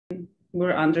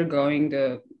we're undergoing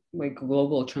the like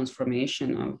global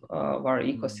transformation of our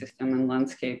ecosystem and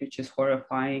landscape, which is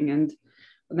horrifying. And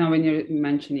now when you're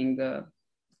mentioning the,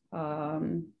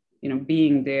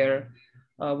 being there,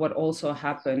 what also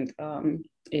happened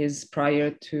is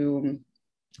a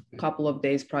couple of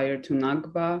days prior to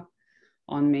Nakba,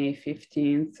 on May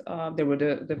 15th, there were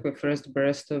the first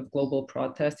burst of global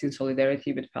protests in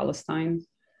solidarity with Palestine.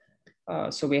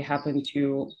 So we happened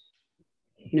to,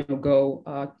 go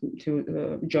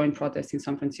to join protests in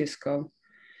San Francisco,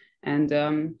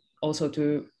 and also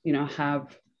to,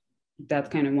 have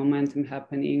that kind of momentum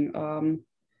happening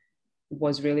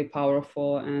was really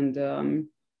powerful and the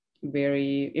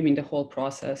whole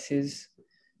process is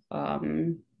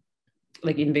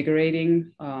like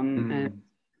invigorating and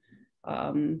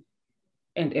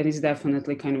it is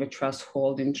definitely kind of a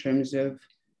threshold in terms of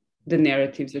the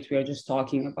narratives that we are just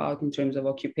talking about, in terms of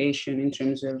occupation, in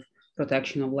terms of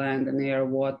protection of land and air,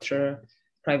 water,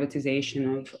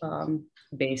 privatization of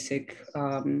basic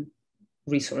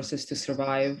resources to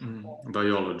survive.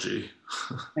 Biology.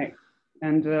 Right.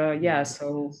 And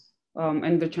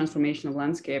and the transformation of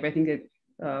landscape. I think that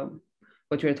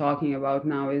what we're talking about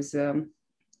now is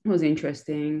was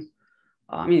interesting.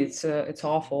 I mean, it's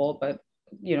awful, but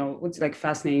it's like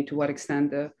fascinating to what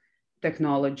extent the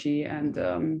technology and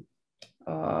kind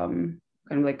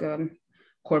of like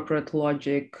corporate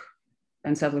logic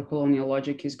and settler colonial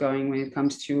logic is going when it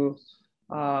comes to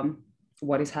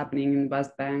what is happening in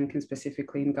West Bank and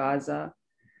specifically in Gaza.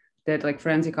 That like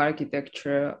forensic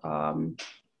architecture,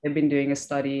 they've been doing a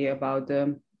study about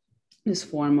this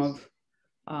form of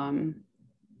kind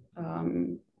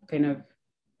of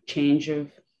change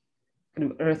of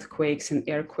kind of earthquakes and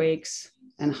airquakes,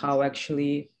 and how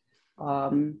actually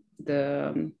the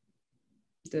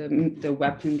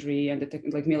weaponry and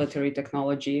the military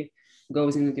technology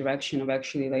goes in the direction of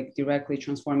actually like directly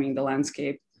transforming the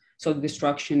landscape. So the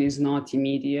destruction is not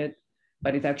immediate,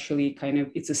 but it actually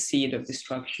it's a seed of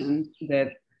destruction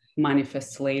that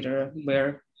manifests later,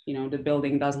 where the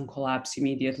building doesn't collapse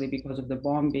immediately because of the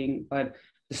bombing, but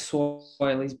the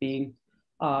soil is being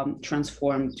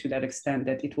transformed to that extent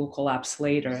that it will collapse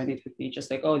later, and it would be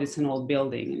just like, oh, this is an old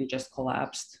building and it just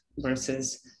collapsed,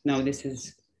 versus no, this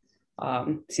is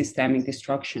systemic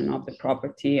destruction of the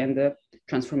property and the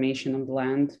transformation of the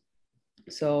land.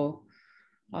 So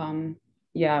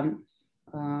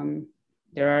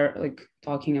there are like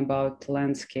talking about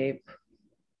landscape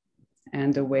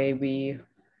and the way we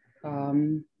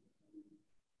and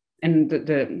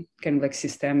the kind of like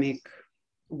systemic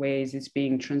ways it's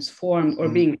being transformed or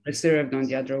being preserved on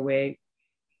the other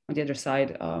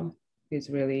side is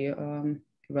really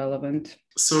relevant.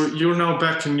 So you're now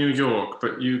back in New York,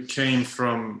 but you came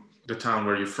from the town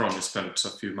where you're from. You spent a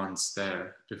few months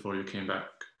there before you came back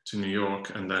to New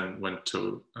York, and then went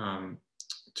to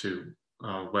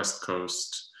West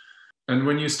Coast. And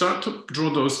when you start to draw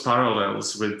those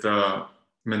parallels with the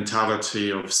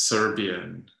mentality of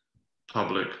Serbian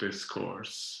public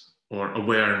discourse or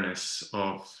awareness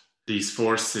of these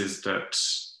forces that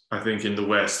I think in the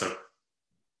West are,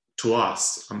 to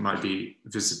us, might be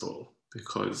visible,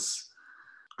 because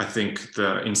I think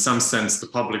in some sense the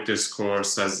public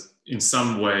discourse has in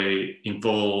some way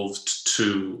evolved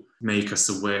to make us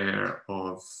aware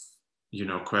of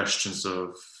questions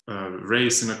of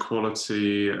race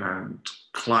inequality and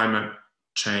climate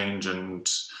change and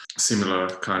similar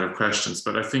kind of questions.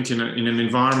 But I think in an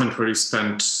environment where you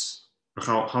spent,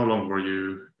 how long were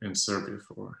you in Serbia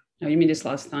for? Oh, you mean this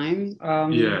last time?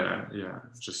 Yeah,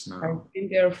 just now. I've been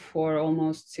there for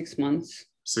almost 6 months.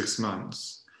 6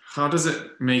 months. How does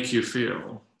it make you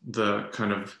feel, the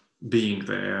kind of being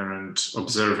there and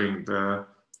observing the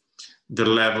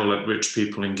level at which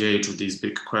people engage with these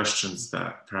big questions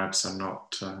that perhaps are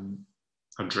not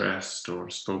addressed or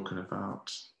spoken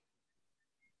about?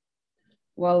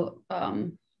 Well,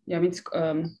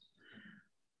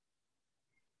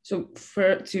 so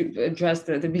to address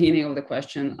the beginning of the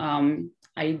question,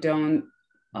 I don't,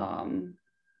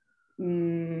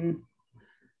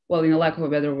 well, in a lack of a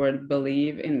better word,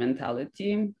 believe in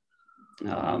mentality,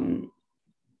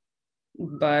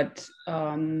 but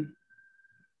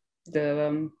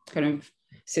the kind of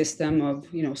system of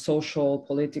social,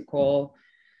 political,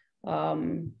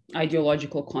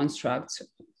 ideological constructs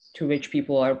to which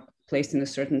people are placed in a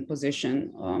certain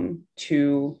position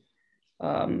to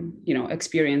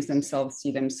experience themselves,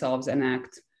 see themselves, and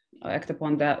act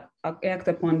upon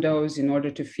those in order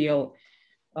to feel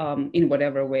in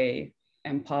whatever way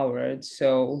empowered.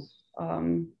 So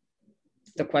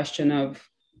the question of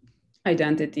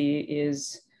identity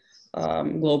is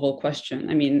global question.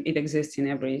 I mean, it exists in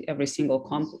every single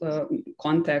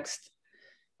context.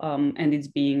 and it's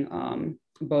being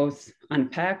both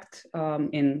unpacked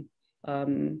in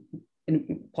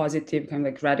positive, kind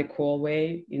of like radical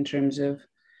way in terms of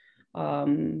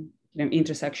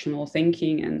intersectional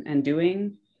thinking and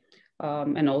doing,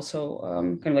 and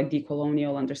also kind of like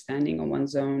decolonial understanding of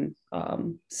one's own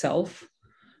self.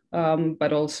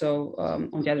 But also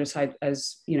on the other side,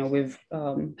 as you know, we've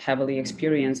heavily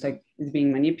experienced, like it's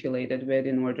being manipulated with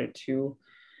in order to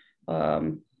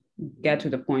get to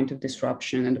the point of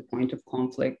disruption and the point of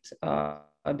conflict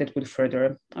that would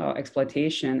further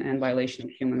exploitation and violation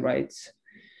of human rights.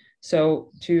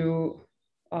 So to,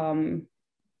 I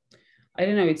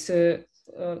don't know, it's a,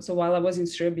 so while I was in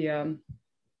Serbia,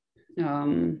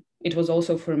 it was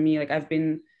also for me, like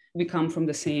we come from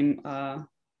the same,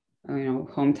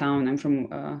 hometown.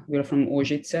 We're from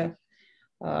Užice.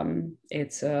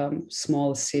 It's a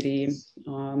small city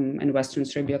in Western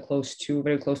Serbia,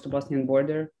 very close to Bosnian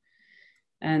border.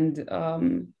 And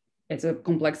it's a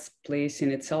complex place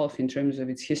in itself in terms of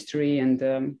its history and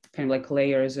kind of like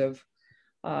layers of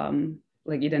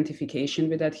like identification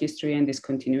with that history and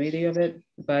discontinuity of it.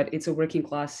 But it's a working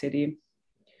class city.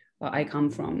 I come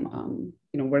from,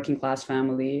 working class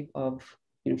family of,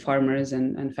 farmers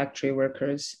and factory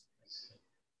workers.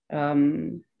 I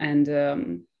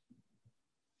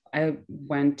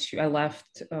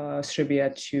left Serbia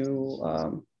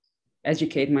to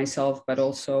educate myself, but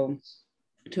also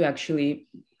to actually,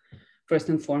 first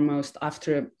and foremost,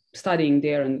 after studying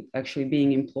there and actually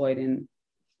being employed in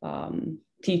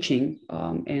teaching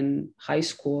in high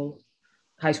school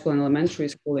and elementary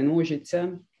school in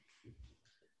Užice,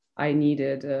 I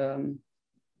needed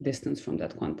distance from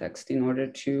that context in order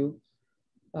to,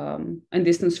 and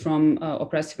distance from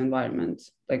oppressive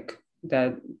environments, like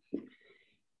that,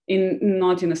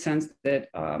 not in a sense that,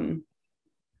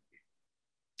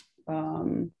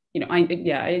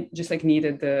 I just like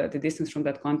needed the distance from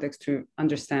that context to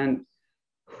understand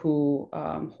who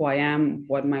I am,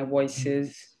 what my voice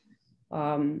is,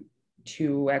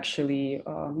 to actually,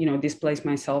 displace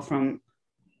myself from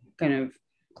kind of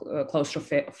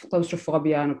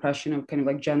claustrophobia and oppression of kind of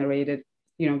like generated,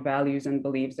 values and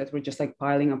beliefs that were just like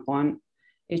piling upon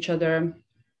each other.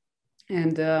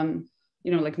 And,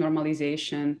 like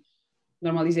normalization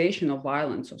of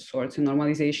violence of sorts and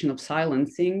normalization of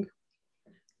silencing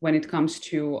when it comes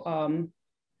to,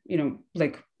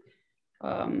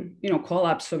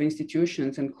 collapse of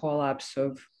institutions and collapse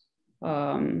of,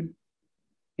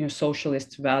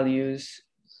 socialist values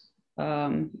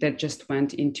that just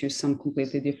went into some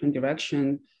completely different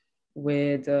direction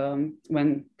with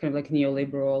when kind of like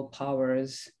neoliberal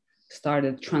powers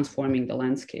started transforming the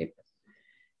landscape.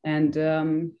 And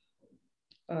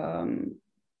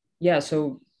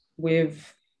so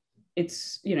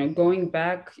it's, going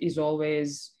back is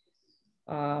always,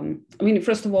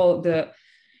 first of all, I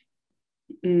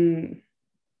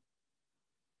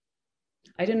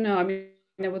don't know, I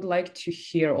would like to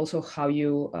hear also how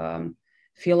you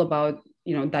feel about,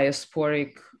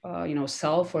 diasporic,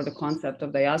 self, or the concept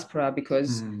of diaspora,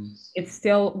 because it's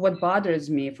still what bothers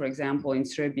me, for example, in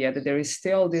Serbia, that there is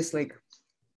still this like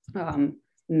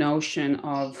notion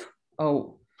of,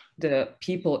 the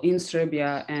people in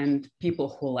Serbia and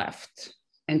people who left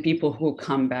and people who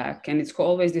come back. And it's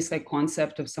always this like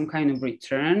concept of some kind of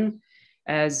return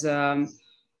as,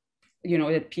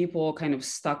 that people kind of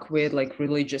stuck with like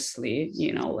religiously,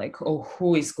 like,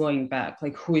 who is going back?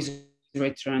 Like who is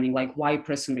returning? Like why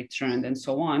person returned and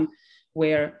so on,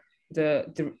 where the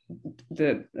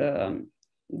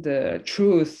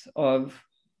truth of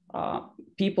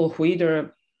people who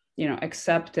either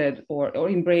accepted or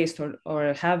embraced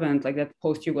or haven't, like that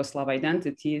post-Yugoslav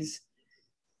identities,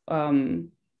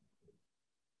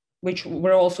 which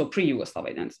were also pre-Yugoslav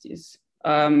identities,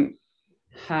 have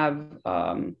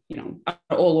are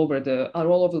all over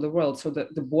the world. So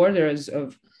the borders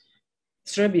of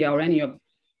Serbia or any of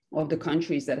the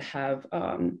countries that have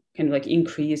kind of like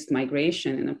increased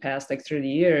migration in the past like 30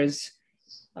 years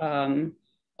are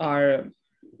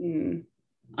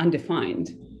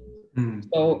undefined.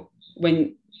 So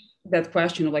when that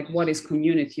question of like what is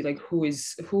community, like who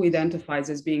identifies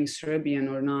as being Serbian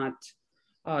or not,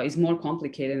 is more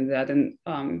complicated than that, and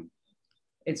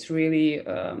it's really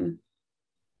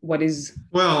what is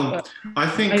I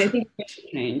think it should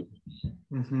change.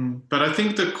 But I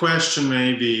think the question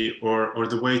maybe, or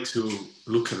the way to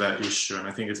look at that issue, and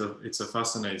I think it's a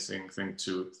fascinating thing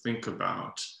to think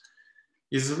about,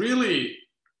 is really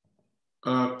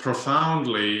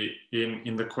profoundly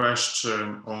in the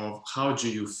question of how do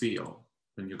you feel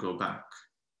when you go back?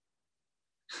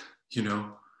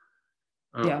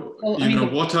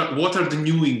 What are the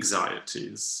new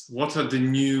anxieties? What are the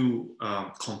new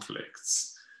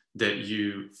conflicts? that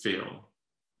you feel,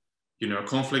 you know,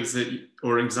 conflicts that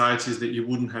or anxieties that you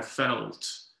wouldn't have felt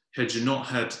had you not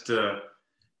had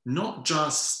not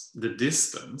just the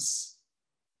distance,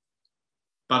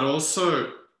 but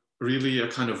also really a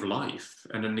kind of life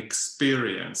and an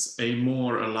experience, a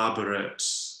more elaborate,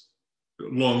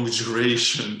 long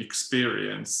duration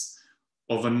experience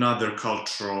of another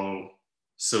cultural,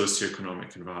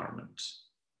 socioeconomic environment?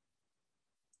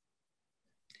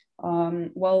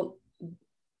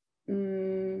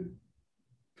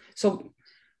 So,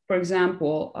 for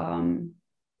example,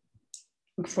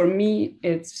 for me,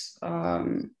 it's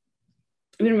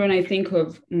even when I think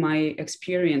of my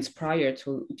experience prior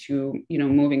to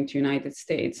moving to United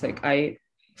States, like I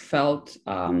felt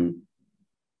I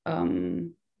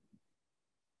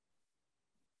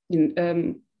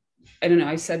don't know,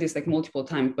 I said this like multiple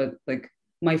times, but like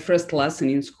my first lesson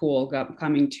in school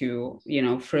coming to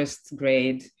first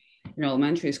grade in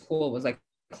elementary school was like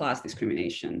class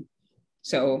discrimination.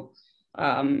 So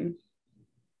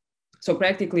so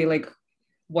practically, like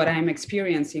what I'm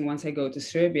experiencing once I go to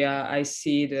Serbia, I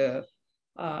see the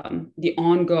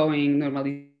ongoing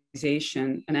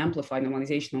normalization and amplified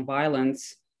normalization of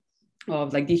violence,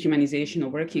 of like dehumanization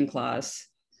of working class,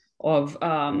 of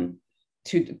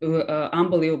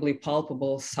unbelievably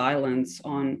palpable silence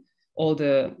on all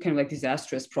the kind of like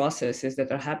disastrous processes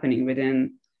that are happening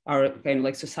within our kind of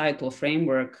like societal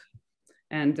framework.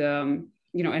 And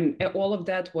and all of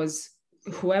that was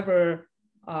whoever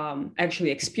actually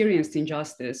experienced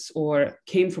injustice or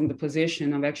came from the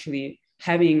position of actually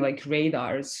having like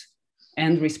radars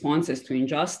and responses to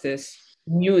injustice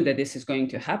knew that this is going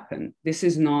to happen. This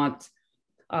is not,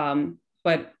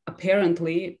 but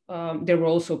apparently there were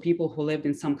also people who lived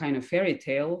in some kind of fairy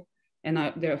tale and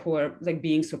who are like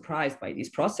being surprised by these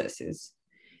processes.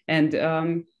 And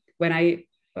when I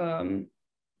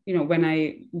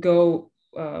go,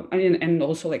 and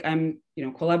also like I'm,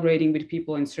 collaborating with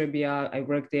people in Serbia. I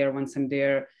work there once I'm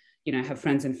there, I have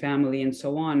friends and family and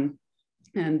so on.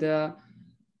 And,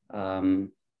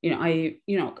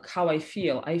 how I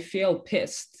feel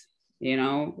pissed,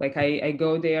 like I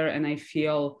go there and I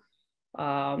feel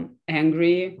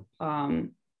angry,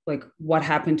 like what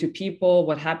happened to people,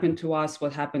 what happened to us,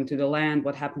 what happened to the land,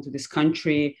 what happened to this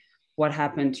country, what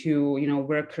happened to,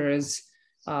 workers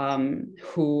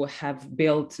who have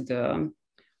built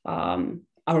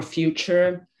our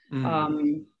future,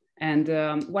 and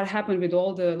what happened with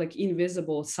all the like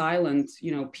invisible, silent,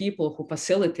 people who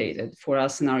facilitated for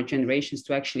us and our generations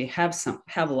to actually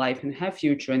have life and have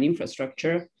future and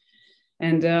infrastructure,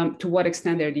 and to what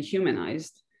extent they're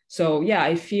dehumanized. So yeah,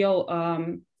 I feel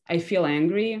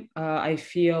angry. I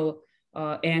feel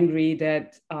angry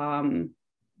that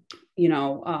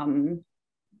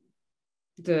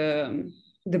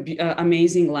the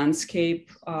amazing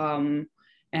landscape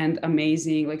and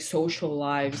amazing like social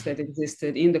lives that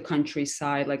existed in the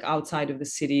countryside, like outside of the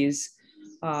cities,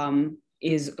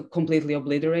 is completely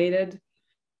obliterated.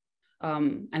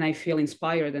 And I feel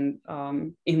inspired and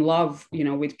in love,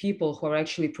 with people who are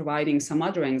actually providing some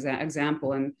other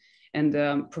example and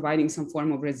providing some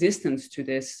form of resistance to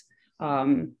this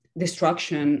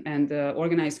destruction and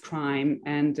organized crime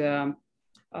and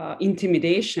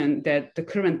intimidation that the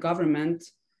current government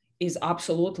is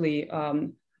absolutely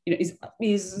is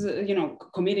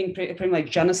committing like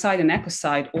genocide and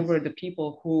ecocide over the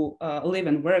people who live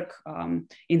and work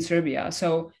in Serbia.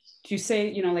 So to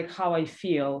say, like how I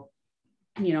feel,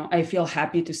 I feel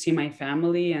happy to see my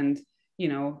family, and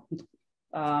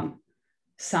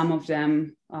some of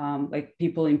them, like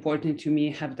people important to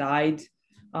me, have died.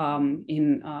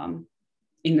 In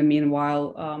the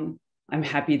meanwhile, I'm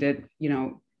happy that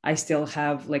I still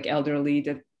have like elderly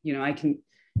that I can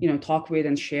talk with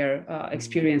and share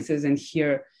experiences and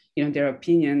hear their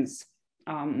opinions,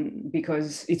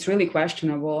 because it's really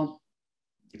questionable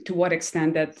to what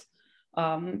extent that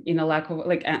in a lack of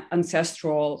like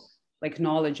ancestral like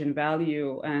knowledge and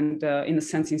value and in a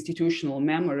sense institutional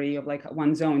memory of like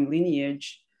one's own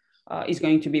lineage is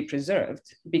going to be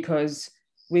preserved, because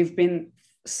we've been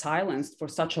silenced for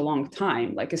such a long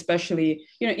time, like especially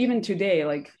even today,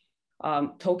 like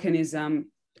tokenism,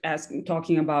 as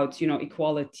talking about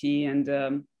equality and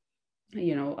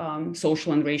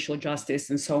social and racial justice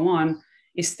and so on,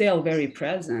 is still very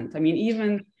present. I mean,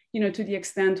 even to the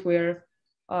extent where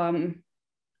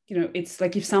it's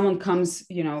like if someone comes,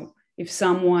 if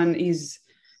someone is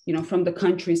from the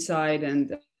countryside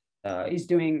and is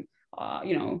doing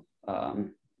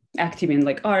active in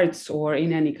like arts or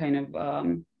in any kind of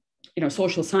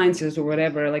social sciences or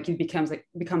whatever, like it becomes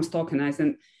tokenized.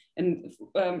 And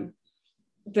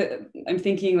I'm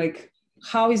thinking like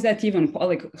how is that even,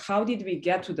 like, how did we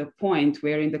get to the point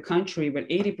where in the country where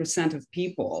 80% of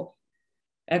people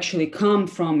actually come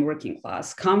from working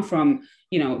class, come from,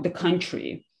 the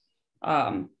country,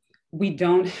 we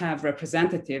don't have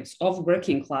representatives of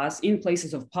working class in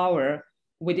places of power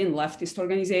within leftist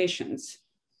organizations.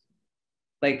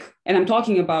 Like, and I'm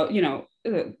talking about,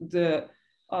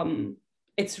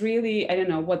 it's really, I don't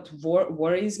know, what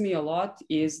worries me a lot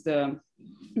is the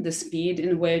speed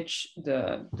in which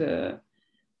the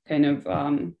kind of,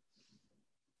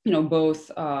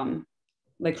 both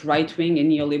like right-wing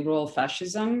and neoliberal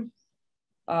fascism,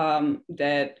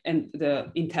 that, and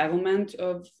the entanglement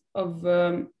of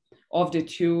the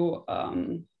two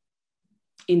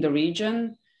in the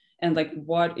region, and like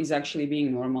what is actually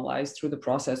being normalized through the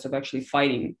process of actually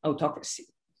fighting autocracy,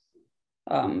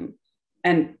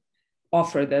 and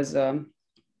offered as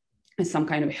some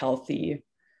kind of healthy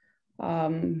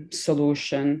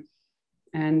solution.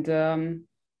 And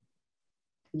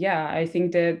I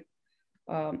think that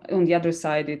on the other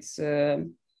side, it's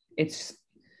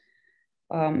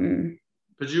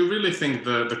but you really think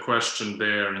the question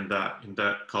there in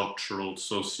that cultural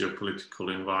socio-political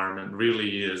environment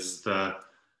really is the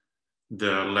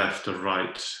left or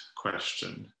right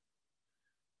question,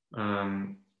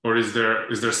 or is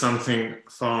there something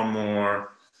far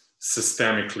more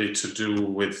systemically to do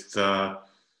with the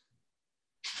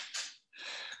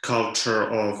culture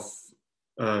of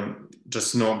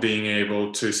just not being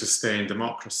able to sustain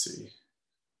democracy,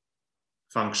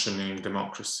 functioning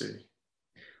democracy?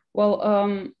 Well,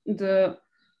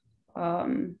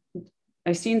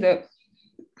 I think the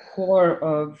core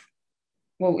of,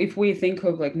 well, if we think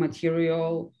of like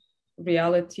material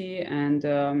reality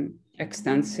and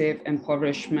extensive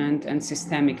impoverishment and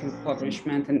systemic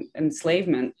impoverishment and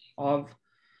enslavement of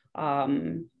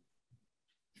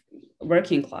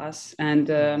working class and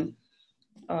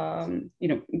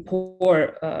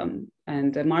poor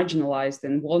and marginalized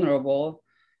and vulnerable,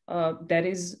 that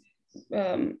is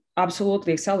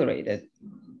absolutely accelerated.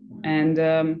 And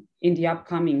in the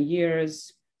upcoming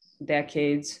years,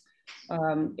 decades,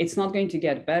 it's not going to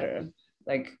get better.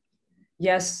 Like,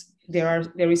 yes, there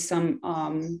is some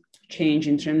change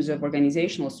in terms of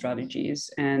organizational strategies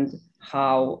and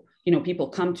how people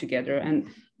come together. And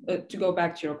to go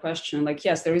back to your question, like,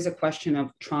 yes, there is a question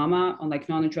of trauma, on like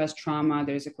non-addressed trauma.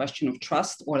 There is a question of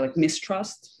trust or like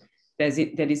mistrust that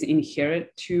is inherent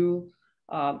to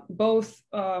both,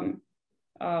 both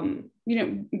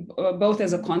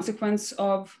as a consequence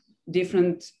of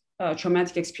different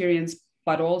traumatic experience,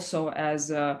 but also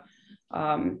as a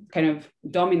kind of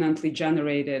dominantly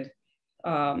generated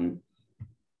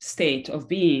state of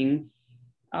being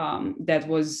that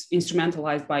was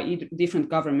instrumentalized by different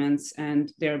governments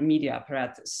and their media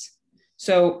apparatus.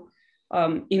 So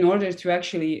in order to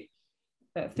actually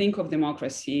think of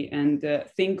democracy and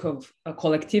think of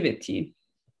collectivity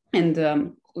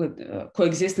and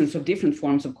coexistence of different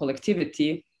forms of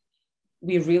collectivity,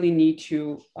 we really need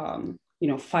to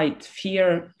fight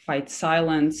fear, fight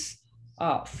silence,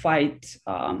 fight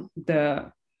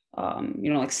the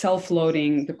like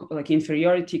self-loathing, like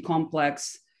inferiority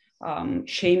complex,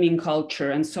 shaming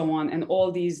culture, and so on, and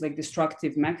all these like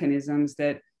destructive mechanisms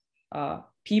that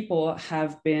people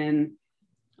have been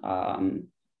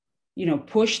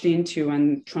pushed into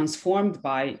and transformed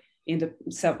by in the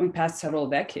past several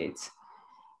decades.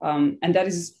 And that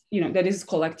is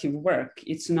collective work.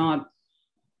 It's not,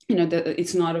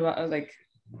 it's not about like,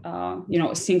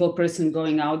 a single person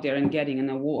going out there and getting an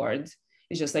award.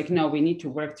 It's just like, no, we need to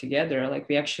work together. Like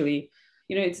we actually,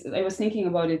 I was thinking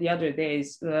about it the other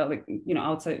days, like,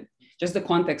 outside just the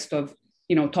context of,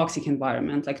 toxic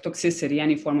environment, like toxicity,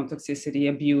 any form of toxicity,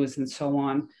 abuse, and so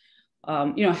on.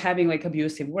 Having like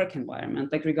abusive work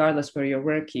environment, like regardless where you're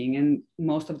working, and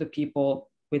most of the people,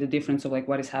 with the difference of like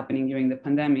what is happening during the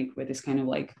pandemic with this kind of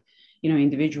like,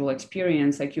 individual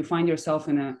experience, like you find yourself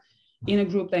in a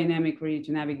group dynamic where you need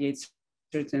to navigate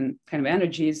certain kind of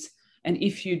energies. And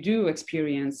if you do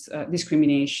experience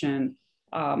discrimination,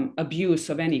 abuse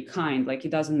of any kind, like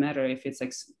it doesn't matter if it's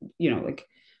like,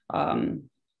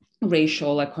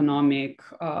 racial, economic,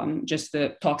 just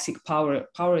the toxic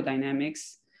power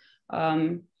dynamics,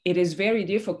 it is very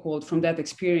difficult from that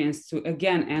experience to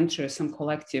again enter some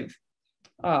collective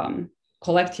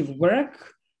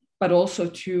work, but also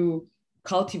to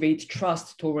cultivate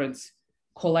trust towards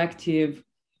collective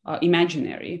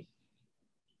imaginary.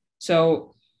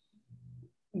 So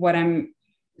what I'm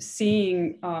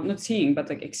seeing, not seeing, but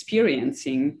like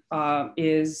experiencing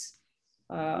is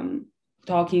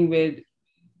talking with,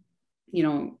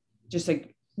 just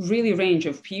like really range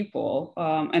of people,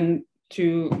 and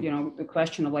to, the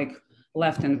question of like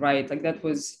left and right, like that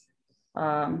was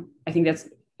I think that's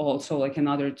also like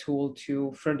another tool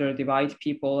to further divide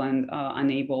people and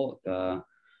unable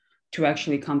to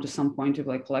actually come to some point of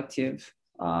like collective,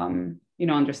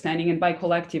 understanding. And by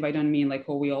collective, I don't mean like,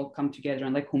 oh, we all come together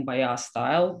and like kumbaya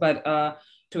style, but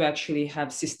to actually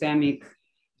have systemic,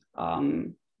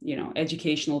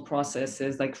 educational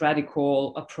processes, like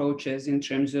radical approaches in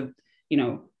terms of,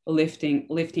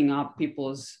 lifting up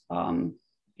people's,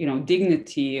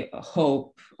 dignity,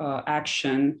 hope,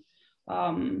 action.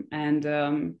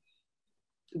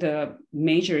 The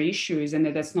major issue is, and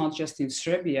that's not just in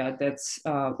Serbia, that's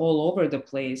all over the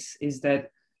place, is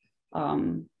that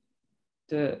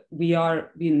we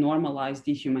normalize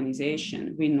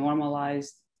dehumanization. We normalize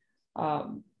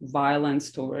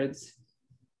violence towards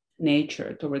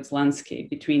nature, towards landscape,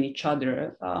 between each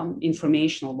other,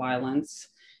 informational violence.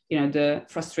 The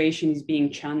frustration is being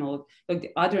channeled. Like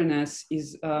the otherness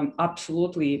is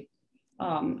absolutely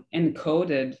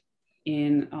encoded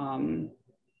in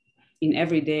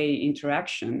everyday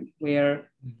interaction, where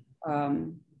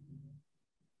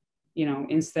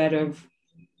instead of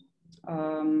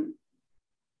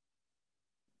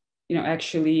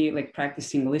actually like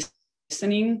practicing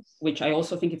listening, which I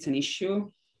also think it's an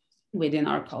issue within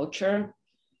our culture,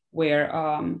 where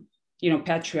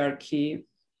patriarchy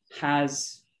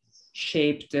has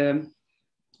shaped the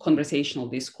conversational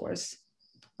discourse.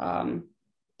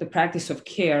 The practice of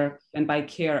care, and by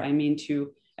care I mean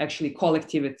to actually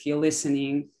collectivity,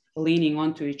 listening, leaning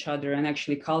onto each other, and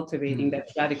actually cultivating that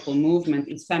radical movement,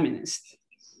 is feminist.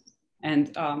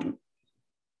 And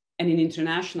in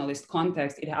internationalist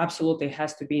context, it absolutely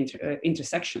has to be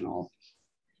intersectional.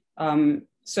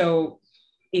 So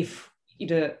if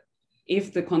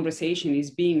the conversation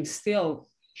is being still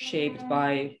shaped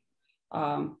by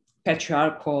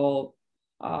patriarchal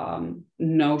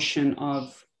notion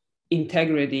of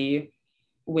integrity,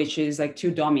 which is like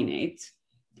to dominate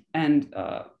and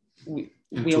to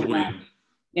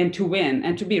win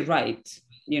and to be right,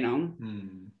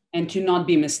 and to not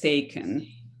be mistaken.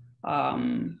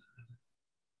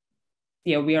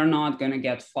 We are not going to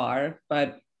get far,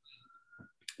 but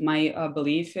my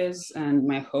belief is, and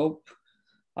my hope,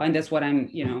 and that's what I'm,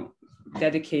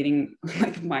 dedicating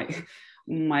like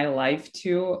my life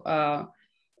to,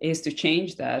 is to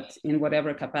change that in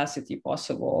whatever capacity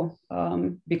possible.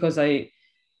 Because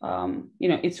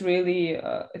it's really,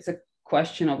 it's a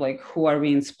question of like, who are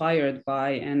we inspired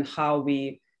by and how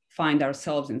we find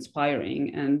ourselves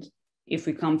inspiring. And if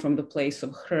we come from the place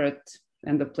of hurt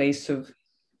and the place of,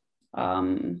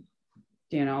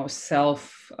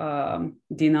 self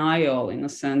denial, in a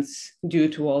sense, due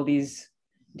to all these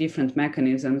different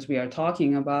mechanisms we are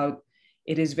talking about,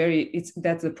 that's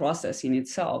the process in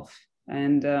itself.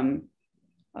 And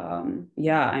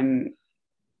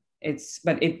it's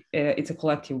a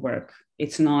collective work.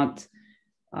 It's not.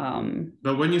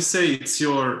 But when you say it's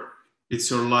your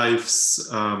life's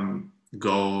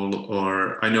goal,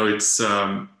 or I know it's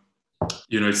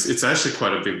it's actually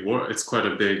quite a big word. It's quite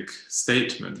a big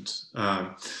statement.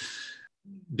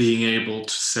 Being able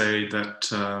to say that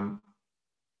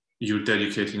you're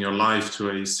dedicating your life to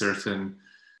a certain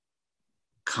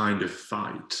kind of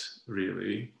fight,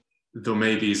 really, though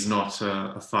maybe it's not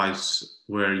a fight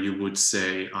where you would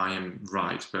say I am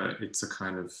right, but it's a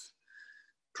kind of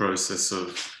process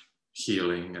of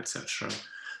healing, etc.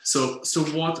 So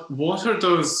what are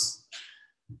those?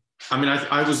 I mean,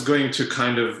 I was going to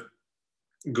kind of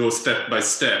go step by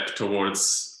step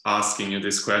towards asking you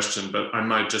this question, but I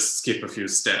might just skip a few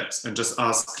steps and just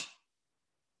ask,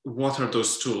 what are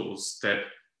those tools that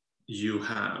you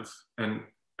have, and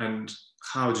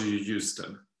how do you use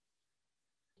them?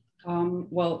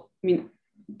 Well, I mean,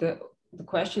 the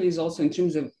question is also in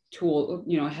terms of tool,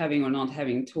 having or not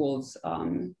having tools.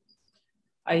 The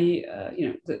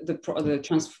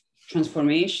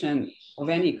transformation of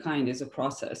any kind is a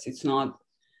process. It's not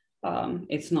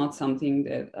something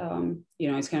that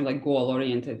it's kind of like goal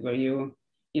oriented, where you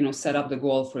set up the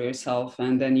goal for yourself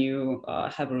and then you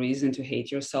have a reason to hate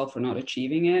yourself for not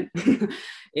achieving it.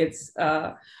 It's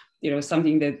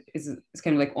something that is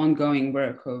kind of like ongoing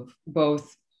work of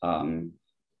both,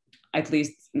 at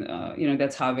least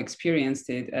that's how I've experienced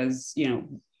it, as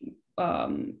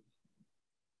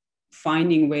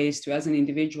finding ways to, as an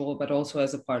individual but also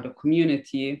as a part of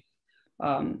community,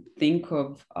 think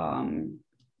of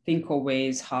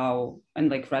ways how,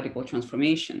 and like radical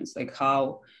transformations, like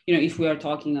how, if we are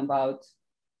talking about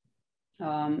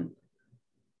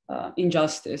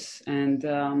injustice, and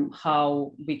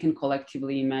how we can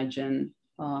collectively imagine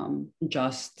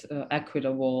just,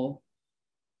 equitable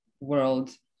world,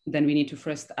 then we need to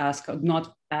first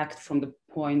not act from the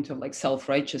point of like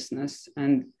self-righteousness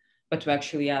and but to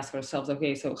actually ask ourselves,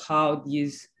 okay, so how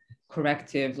these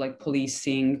corrective, like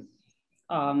policing,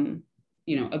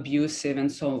 abusive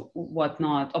and so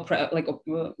whatnot,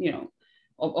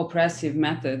 oppressive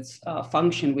methods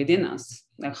function within us.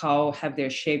 Like how have they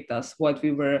shaped us? What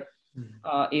we were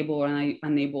able or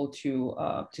unable to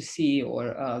see,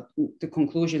 or the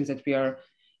conclusions that we are,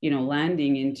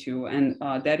 landing into, and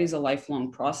that is a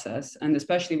lifelong process. And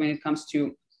especially when it comes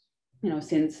to,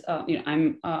 since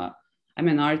I'm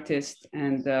an artist,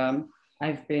 and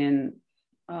I've been,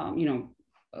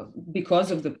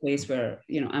 because of the place where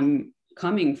I'm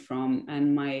coming from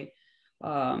and my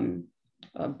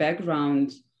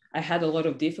background, I had a lot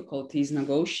of difficulties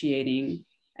negotiating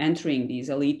entering these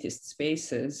elitist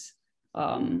spaces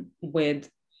with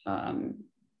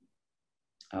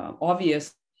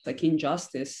obvious like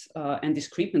injustice and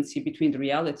discrepancy between the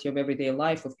reality of everyday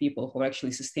life of people who are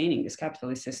actually sustaining this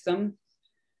capitalist system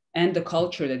and the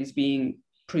culture that is being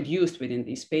produced within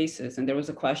these spaces. And there was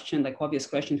a question, like obvious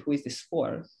question, who is this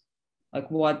for? Like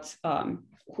what,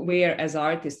 where as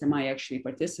artist am I actually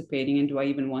participating, and do I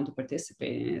even want to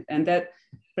participate in it? And that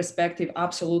perspective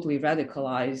absolutely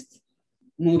radicalized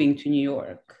moving to New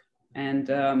York, and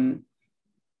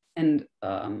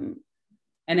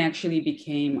actually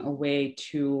became a way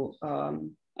to,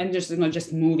 and just not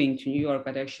just moving to New York,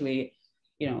 but actually,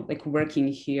 like working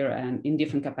here and in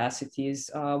different capacities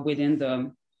within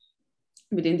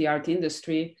the art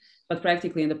industry. But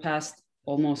practically in the past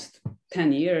almost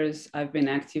 10 years, I've been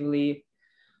actively,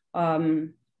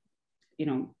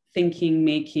 thinking,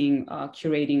 making,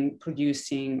 curating,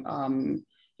 producing,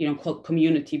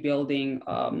 community building,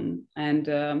 and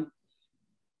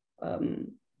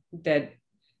that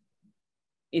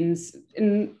in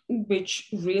which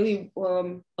really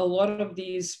a lot of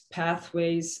these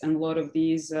pathways and a lot of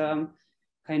these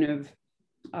kind of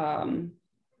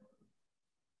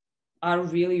are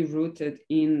really rooted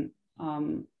in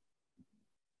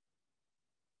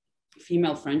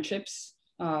female friendships,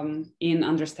 in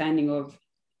understanding of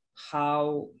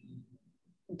how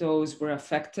those were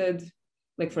affected.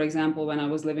 Like, for example, when I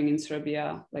was living in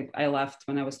Serbia, like I left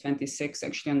when I was 26,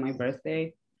 actually on my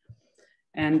birthday.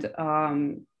 And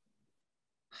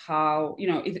how,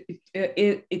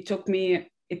 it took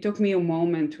me a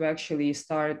moment to actually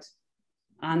start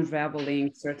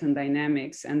unraveling certain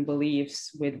dynamics and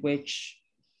beliefs with which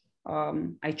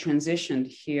I transitioned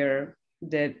here,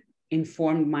 that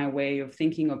informed my way of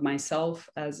thinking of myself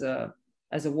as a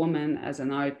woman, as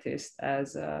an artist,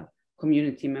 as a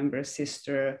community member,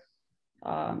 sister,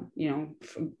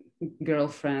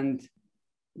 girlfriend.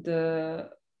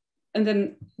 And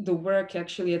then the work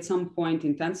actually at some point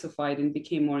intensified and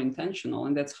became more intentional,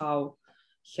 and that's how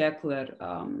HEKLER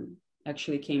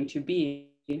actually came to be.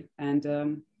 And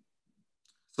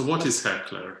so, what is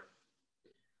HEKLER?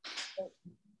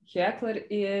 HEKLER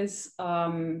is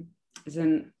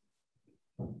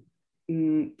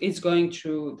it's going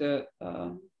through the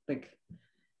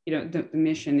the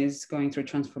mission is going through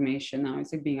transformation now.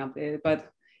 It's like being updated, but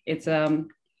it's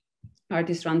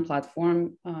artist-run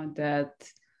platform that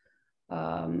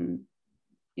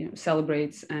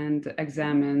celebrates and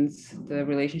examines the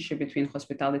relationship between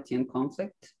hospitality and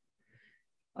conflict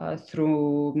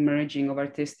through merging of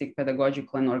artistic,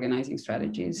 pedagogical, and organizing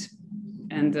strategies.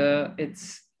 And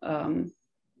it's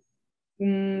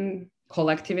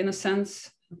collective in a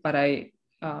sense, but I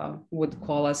would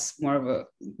call us more of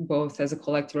both as a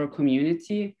collective or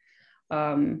community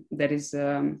that is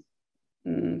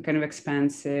kind of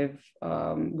expansive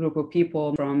group of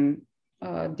people from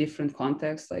different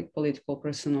contexts, like political,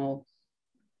 personal,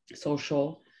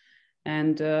 social.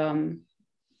 And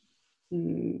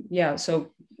so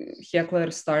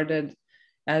HEKLER started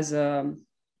as a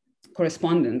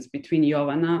correspondence between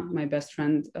Jovana, my best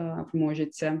friend from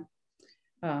Užice,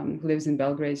 who lives in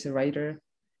Belgrade, is a writer,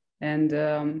 and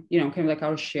kind of like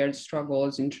our shared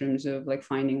struggles in terms of like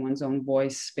finding one's own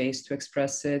voice, space to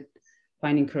express it,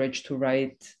 finding courage to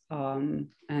write,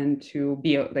 and to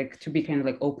be kind of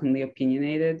like openly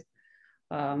opinionated.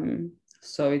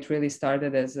 So it really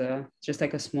started as just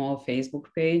like a small Facebook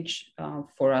page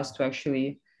for us to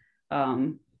actually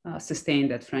sustain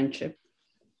that friendship,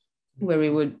 where we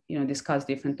would discuss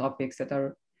different topics that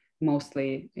are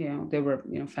mostly they were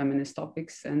feminist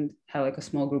topics, and had like a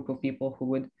small group of people who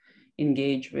would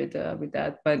engage with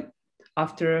that. But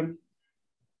after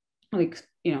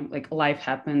like life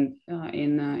happened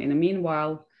in the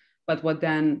meanwhile. But what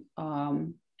then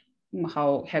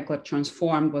how HEKLER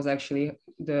transformed was actually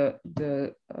the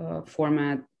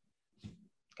format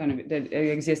kind of that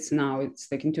exists now. It's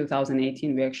like in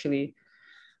 2018 we actually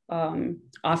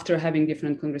after having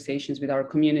different conversations with our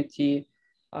community,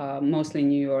 mostly in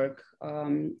New York,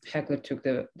 HEKLER took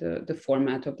the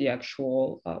format of the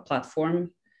actual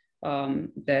platform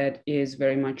that is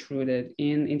very much rooted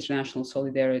in international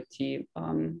solidarity,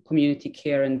 community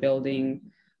care and building,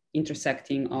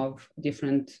 intersecting of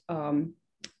different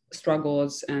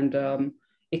struggles and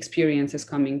experiences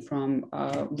coming from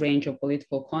a range of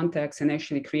political contexts, and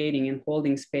actually creating and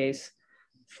holding space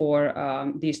for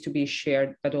these to be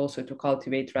shared, but also to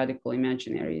cultivate radical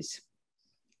imaginaries.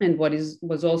 And what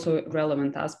was also a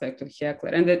relevant aspect of HEKLER,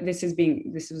 and that this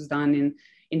was done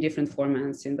in different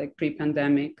formats. In like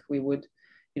pre-pandemic, we would,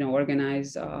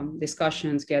 organize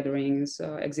discussions, gatherings,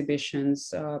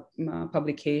 exhibitions,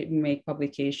 make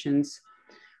publications,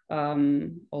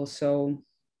 also,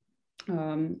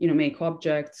 make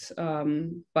objects.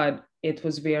 But it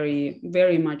was very,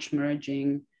 very much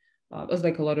merging. It was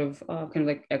like a lot of kind of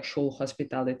like actual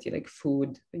hospitality, like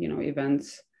food,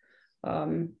 events.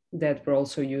 That were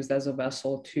also used as a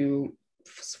vessel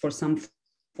for some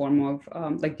form of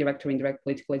like direct or indirect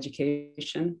political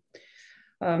education.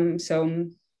 And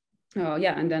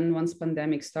then once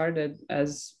pandemic started,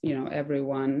 as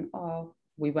everyone,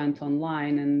 we went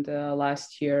online, and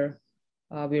last year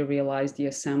we realized the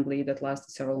assembly that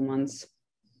lasted several months,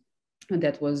 and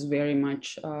that was very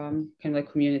much kind of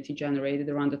like community generated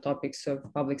around the topics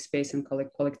of public space and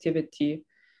collectivity,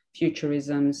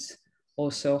 futurisms,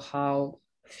 also how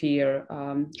fear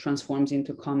transforms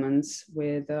into commons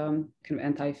with kind of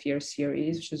anti-fear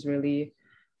series, which is really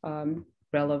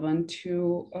relevant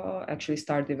to actually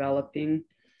start developing.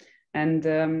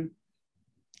 And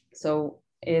so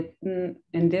in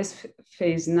this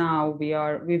phase now,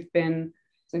 we've been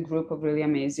a group of really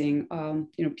amazing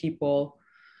people,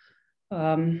 we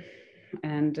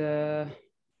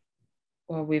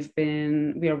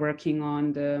are working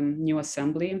on the new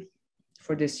assembly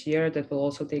for this year that will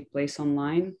also take place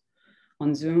online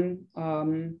on Zoom,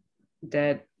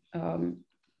 that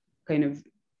kind of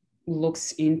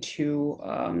looks into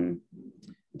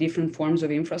different forms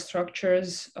of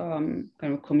infrastructures,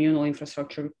 kind of communal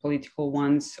infrastructure, political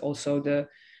ones, also the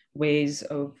ways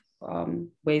of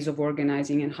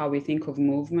organizing, and how we think of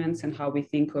movements, and how we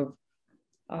think of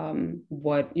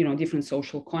what, different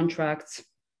social contracts,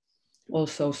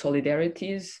 also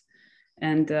solidarities,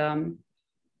 and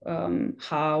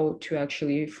how to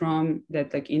actually from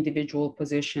that like individual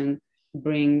position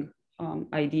bring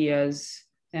ideas,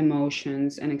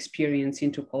 emotions, and experience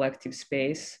into collective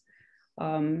space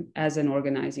as an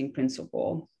organizing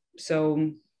principle.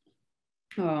 So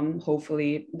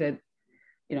hopefully that,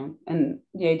 and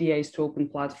the idea is to open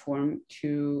platform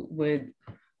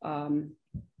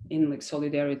in like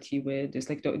solidarity with this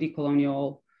like the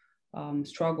decolonial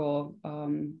struggle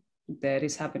that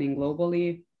is happening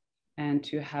globally, and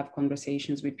to have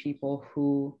conversations with people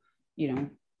who,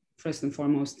 first and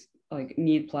foremost, like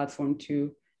need platform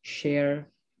to share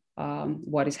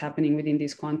what is happening within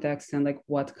this context, and like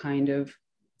what kind of,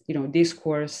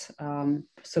 discourse,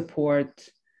 support,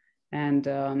 and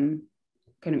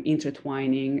kind of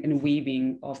intertwining and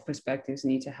weaving of perspectives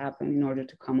need to happen in order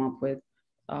to come up with,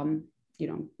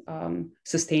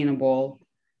 sustainable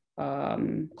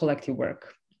collective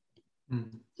work.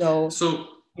 So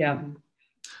yeah.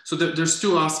 So there's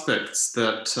two aspects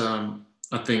that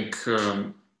I think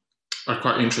are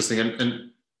quite interesting,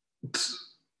 and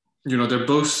they're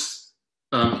both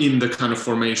in the kind of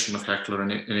formation of HEKLER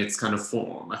and its kind of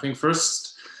form. I think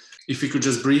first, if we could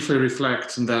just briefly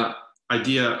reflect on that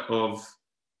idea of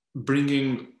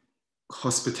bringing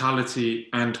hospitality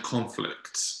and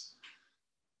conflict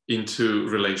into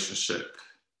relationship.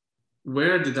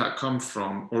 Where did that come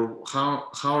from, or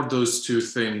how are those two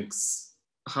things?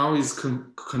 How is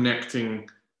connecting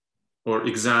or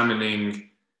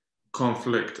examining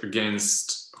conflict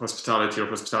against hospitality or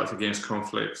hospitality against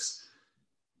conflicts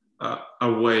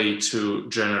a way to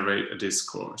generate a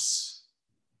discourse?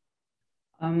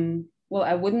 Well,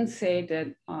 I wouldn't say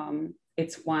that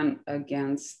it's one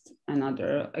against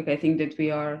another. Like I think that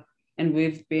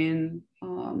we've been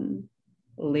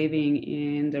living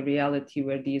in the reality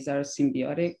where these are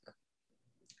symbiotic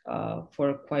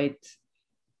for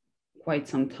quite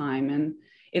some time, and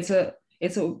it's a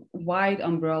wide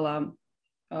umbrella,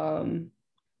 kind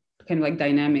of like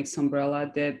dynamics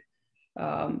umbrella that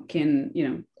can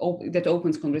that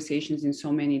opens conversations in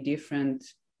so many different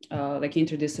like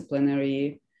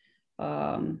interdisciplinary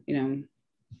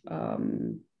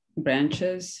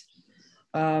branches,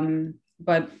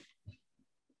 but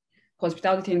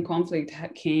hospitality and conflict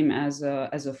came as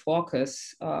a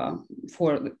focus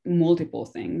for multiple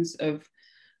things of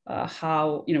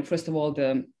how, first of all,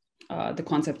 the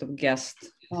concept of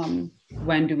guest.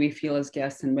 When do we feel as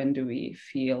guests, and when do we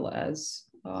feel as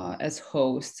as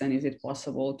hosts, and is it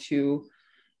possible to,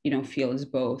 feel as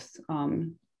both?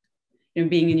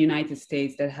 Being in the United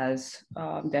States, that has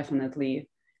definitely,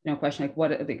 question like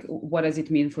what does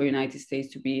it mean for United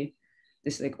States to be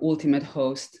this like ultimate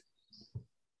host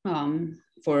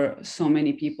for so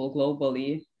many people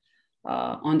globally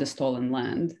on the stolen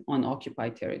land, on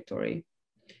occupied territory,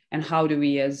 and how do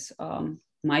we as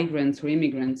migrants or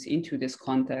immigrants into this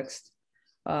context,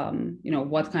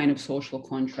 what kind of social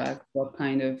contract, what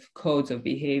kind of codes of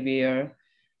behavior,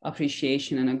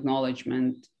 appreciation and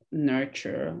acknowledgement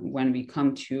nurture when we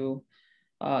come to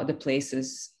the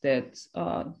places that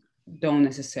don't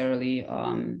necessarily,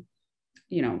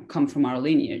 come from our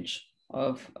lineage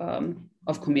of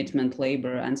commitment,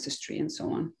 labor, ancestry, and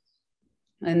so on.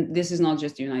 And this is not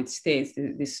just the United States.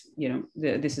 This,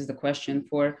 this is the question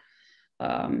for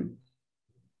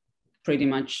pretty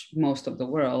much most of the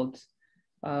world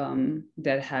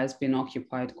that has been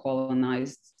occupied,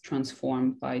 colonized,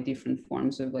 transformed by different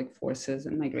forms of like forces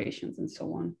and migrations and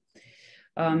so on.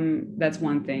 That's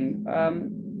one thing.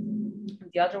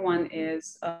 The other one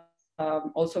is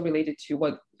also related to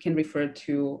what can refer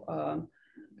to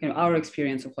our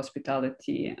experience of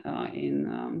hospitality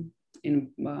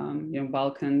in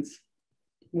Balkans,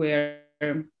 where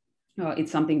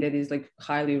it's something that is like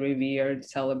highly revered,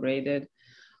 celebrated.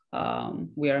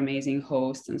 We are amazing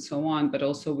hosts and so on, but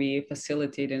also we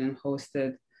facilitated and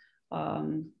hosted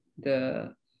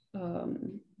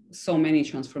so many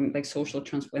social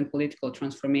and political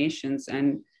transformations,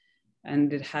 and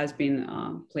it has been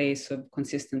a place of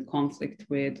consistent conflict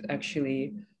with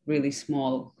actually really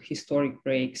small historic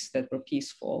breaks that were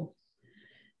peaceful.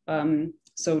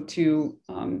 So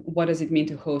what does it mean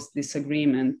to host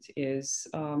disagreement is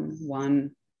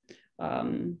one.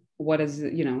 What is,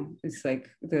 it's like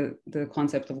the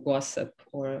concept of gossip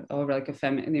or like a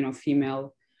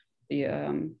female,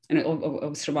 and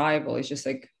of survival is just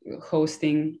like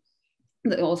hosting.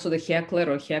 Also the HEKLER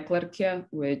or HEKLERke,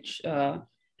 which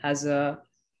has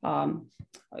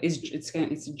it's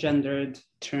a gendered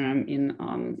term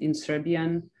in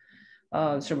Serbian,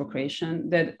 Serbo-Croatian,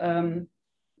 that kind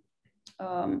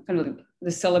of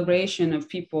the celebration of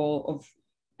people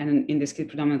and in this case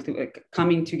predominantly like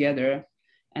coming together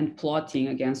and plotting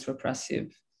against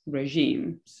repressive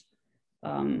regimes.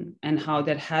 And how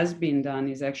that has been done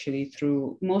is actually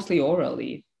through mostly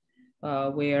orally,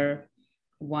 where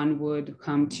one would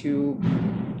come to,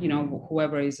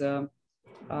 whoever is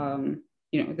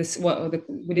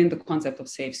within the concept of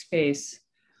safe space,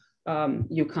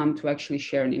 you come to actually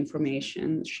share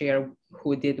information, share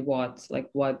who did what, like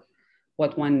what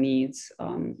one needs,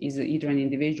 is either an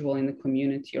individual in the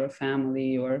community or a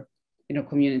family or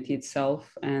community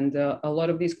itself. And a lot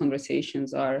of these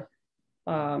conversations are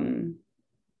kind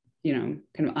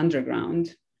of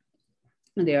underground.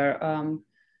 They are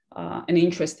and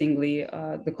interestingly,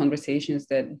 the conversations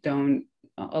that don't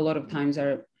a lot of times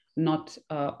are not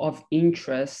of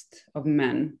interest of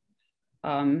men.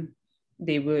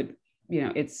 They would,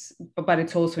 but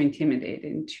it's also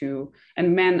intimidating to,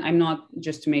 and men, I'm not,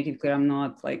 just to make it clear, I'm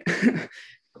not like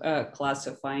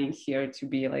classifying here to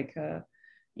be like,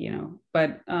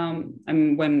 but I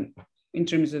mean, when, in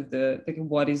terms of the, like,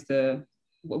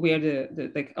 where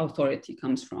the like authority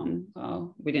comes from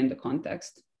within the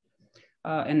context.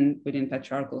 And within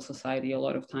patriarchal society, a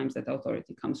lot of times that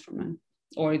authority comes from men,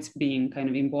 or it's being kind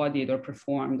of embodied or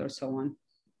performed or so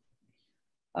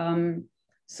on.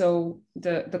 So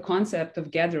the concept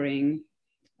of gathering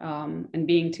and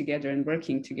being together and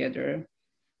working together,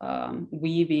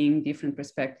 weaving different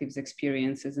perspectives,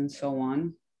 experiences, and so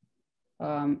on,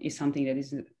 is something that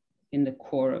is in the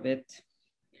core of it.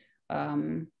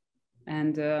 And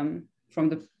from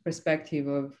the perspective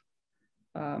of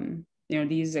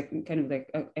these kind of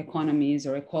like economies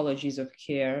or ecologies of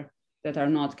care that are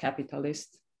not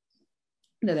capitalist,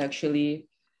 that actually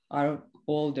are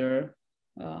older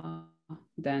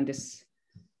than this,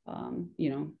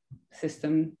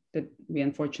 system that we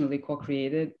unfortunately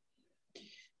co-created,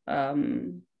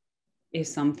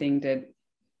 is something that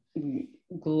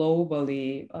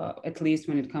globally, at least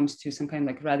when it comes to some kind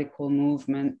of like radical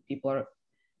movement, people are,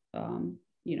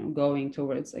 going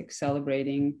towards like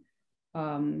celebrating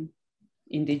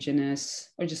indigenous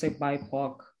or just like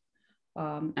BIPOC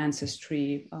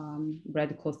ancestry,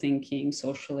 radical thinking,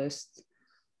 socialist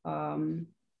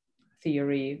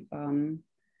theory,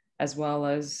 as well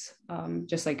as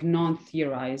just like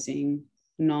non-theorizing,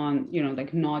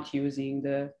 not using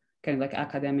the kind of like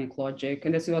academic logic.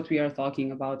 And that's what we are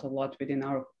talking about a lot within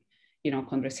our,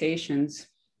 conversations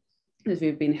that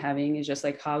we've been having, is just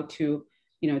like how to,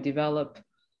 develop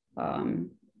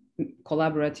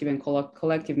collaborative and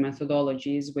collective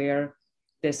methodologies where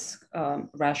this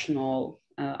rational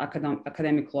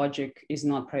academic logic is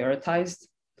not prioritized.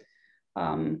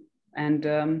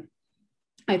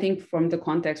 I think from the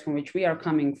context from which we are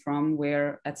coming from,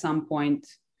 where at some point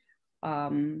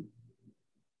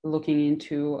looking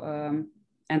into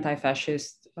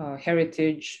anti-fascist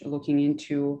heritage, looking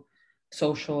into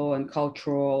social and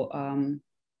cultural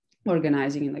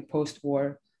organizing in like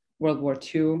post-war World War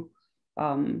II,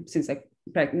 since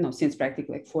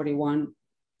practically like 41,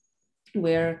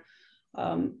 where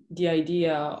the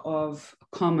idea of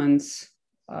commons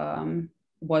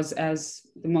was as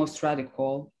the most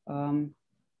radical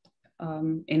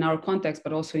in our context,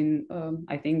 but also in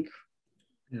I think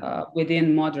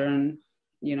within modern,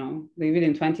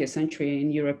 within 20th century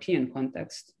in European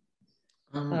context.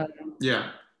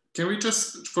 Yeah. Can we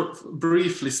just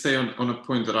briefly stay on a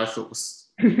point that I thought was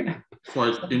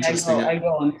quite interesting? I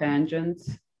go on tangents.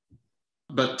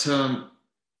 But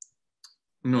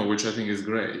no, which I think is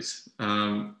great.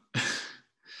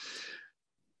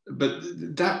 But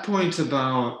that point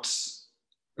about,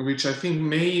 which I think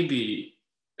maybe,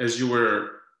 as you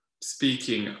were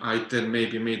speaking, I then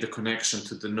maybe made the connection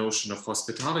to the notion of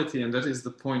hospitality, and that is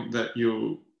the point that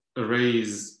you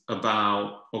raise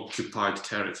about occupied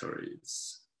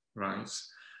territories, right?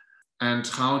 And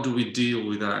how do we deal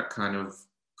with that kind of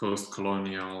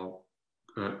post-colonial,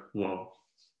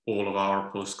 all of our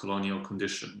post-colonial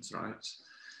conditions, right?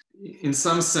 In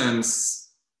some sense,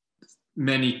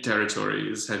 many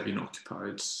territories have been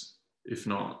occupied, if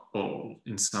not all,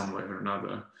 in some way or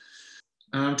another.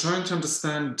 And I'm trying to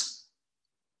understand,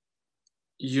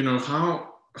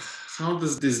 how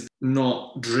does this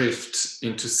not drift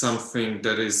into something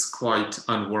that is quite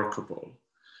unworkable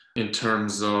in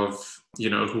terms of,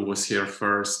 who was here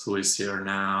first, who is here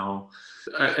now?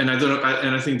 And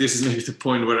I think this is maybe the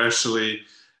point where actually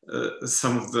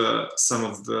some of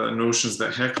the notions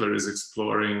that HEKLER is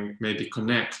exploring maybe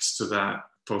connect to that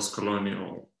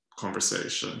post-colonial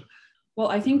conversation. Well,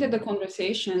 I think that the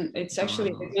conversation, it's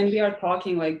actually, when we are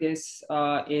talking like this,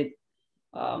 one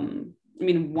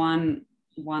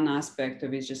aspect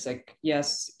of it is just like,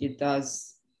 yes, it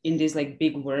does, in these like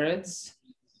big words,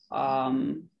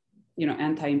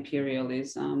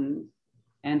 anti-imperialism,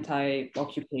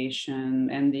 anti-occupation,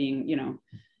 ending,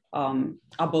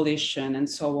 abolition, and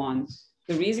so on.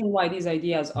 The reason why these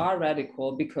ideas are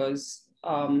radical, because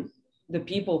the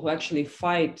people who actually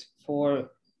fight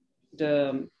for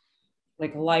the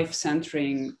like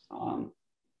life-centering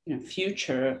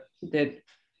future that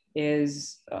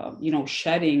is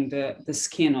shedding the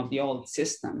skin of the old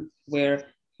system, where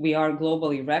we are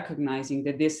globally recognizing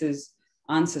that this is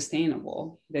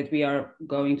unsustainable, that we are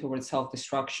going towards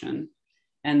self-destruction.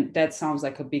 And that sounds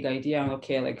like a big idea.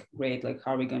 Okay, like great, like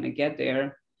how are we going to get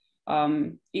there?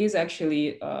 Is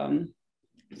actually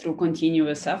through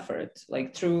continuous effort,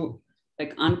 like through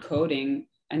like uncoding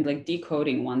and like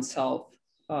decoding oneself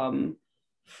from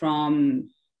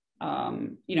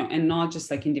and not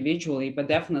just like individually, but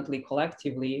definitely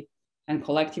collectively, and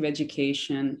collective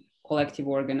education, collective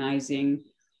organizing,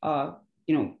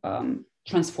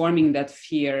 transforming that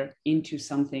fear into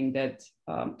something that,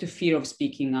 the fear of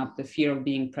speaking up, the fear of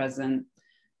being present,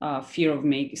 fear of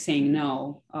saying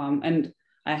no. And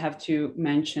I have to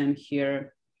mention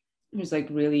here, there's like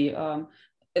really an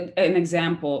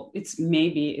example. It's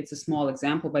a small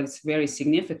example, but it's very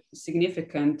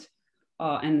significant,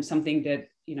 and something that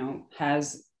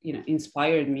has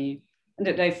inspired me, and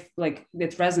that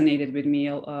that resonated with me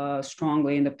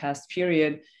strongly in the past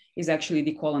period, is actually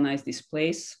decolonize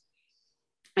displace.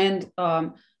 And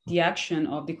the action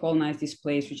of decolonize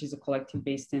displace, which is a collective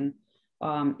based in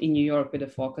New York with a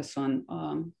focus on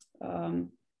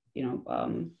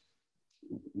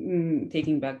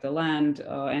taking back the land,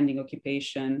 ending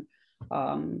occupation,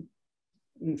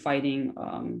 fighting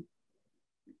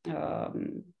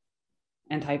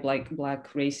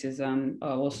anti-black racism,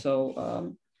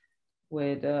 also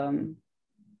with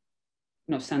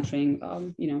centering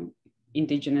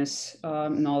indigenous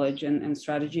knowledge and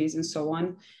strategies and so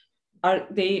on.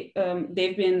 They've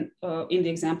been in the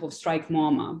example of Strike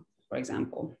MoMA, for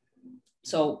example.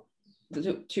 So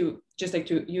to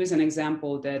use an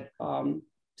example that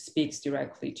speaks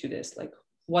directly to this, like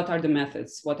what are the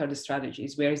methods, what are the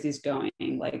strategies, where is this going?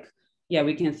 Like, yeah,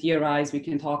 we can theorize, we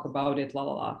can talk about it, la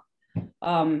la la.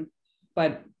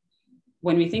 But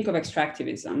when we think of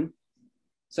extractivism,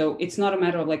 so it's not a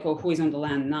matter of like, oh, who is on the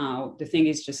land now? The thing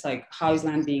is just like, how is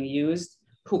land being used?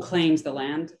 Who claims the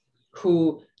land?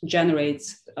 Who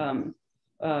generates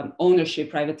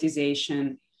ownership,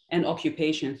 privatization, and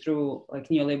occupation through like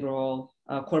neoliberal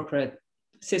corporate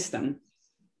system?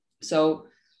 So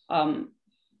on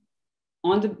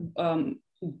the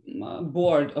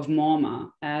board of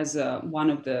MoMA as one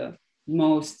of the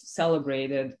most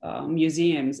celebrated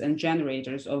museums and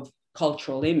generators of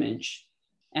cultural image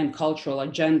and cultural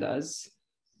agendas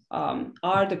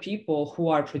are the people who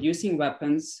are producing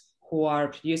weapons, who are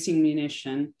producing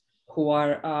munition, who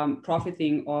are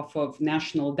profiting off of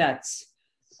national debts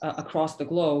across the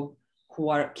globe, who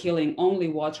are killing only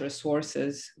water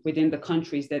sources within the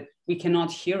countries that we cannot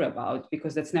hear about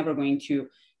because that's never going to,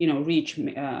 reach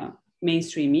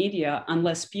mainstream media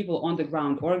unless people on the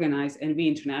ground organize and we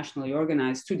internationally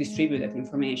organize to distribute that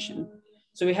information.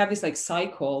 So we have this like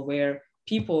cycle where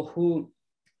people who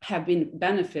have been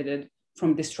benefited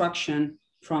from destruction,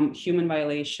 from human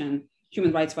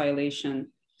rights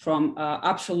violation, from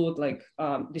absolute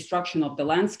destruction of the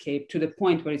landscape to the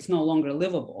point where it's no longer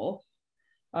livable,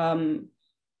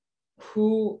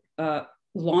 who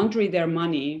launder their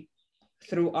money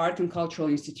through art and cultural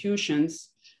institutions,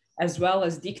 as well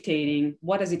as dictating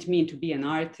what does it mean to be an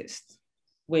artist,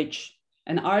 which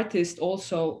an artist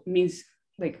also means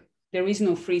like there is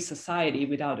no free society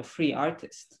without a free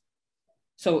artist.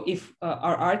 So if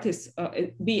our artists,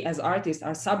 we as artists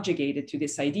are subjugated to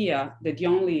this idea that the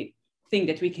only thing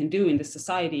that we can do in the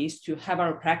society is to have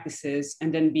our practices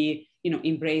and then be,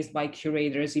 embraced by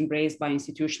curators, embraced by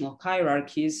institutional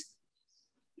hierarchies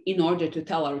in order to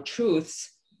tell our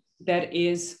truths, that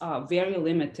is a very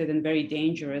limited and very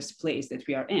dangerous place that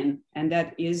we are in. And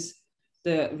that is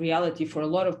the reality for a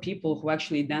lot of people who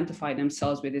actually identify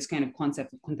themselves with this kind of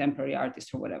concept of contemporary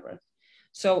artist or whatever.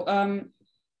 So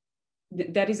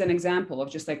that is an example of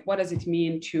just like, what does it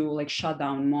mean to like shut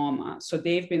down MoMA? So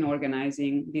they've been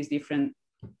organizing these different,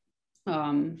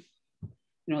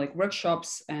 like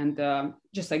workshops and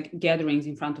just like gatherings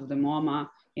in front of the MoMA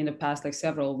in the past like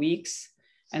several weeks.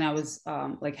 And I was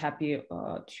like happy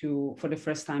to, for the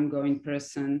first time, go in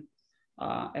person,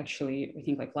 actually, I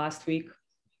think like last week.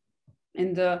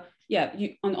 And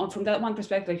from that one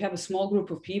perspective, you have a small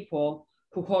group of people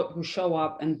who show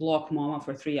up and block MoMA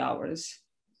for 3 hours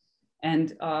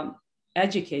and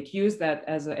use that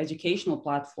as an educational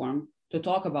platform to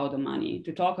talk about the money,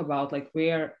 to talk about like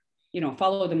where,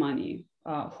 follow the money,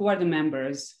 who are the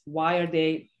members, why are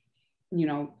they,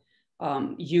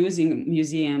 using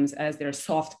museums as their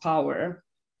soft power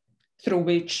through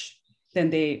which then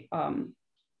they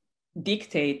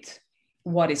dictate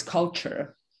what is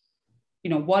culture,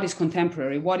 what is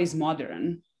contemporary, what is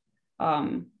modern.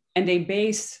 And they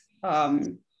base,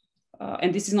 and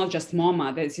this is not just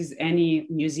MoMA, this is any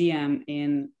museum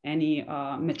in any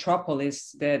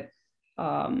metropolis that,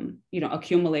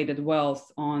 accumulated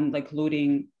wealth on like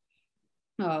looting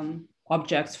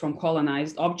objects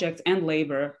and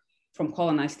labor from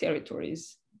colonized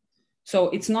territories. So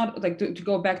it's not like to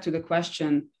go back to the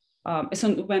question,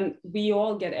 so when we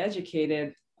all get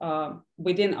educated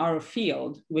within our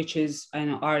field, which is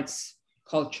arts,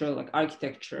 culture, like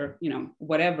architecture,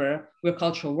 whatever, we're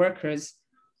cultural workers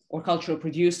or cultural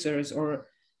producers or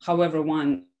however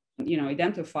one,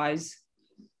 identifies,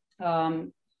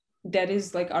 that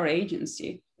is like our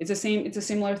agency. It's a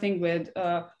similar thing with,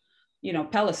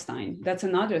 Palestine. That's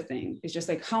another thing. It's just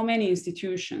like how many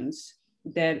institutions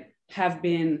that have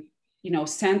been,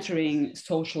 centering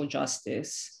social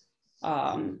justice,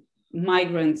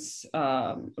 migrants'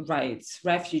 rights,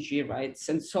 refugee rights,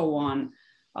 and so on,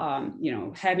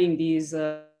 having these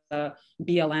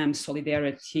BLM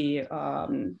solidarity,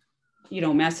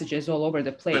 messages all over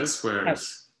the place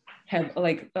have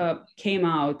came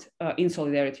out in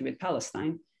solidarity with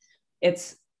Palestine.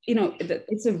 This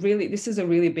is a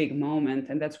really big moment,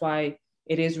 and that's why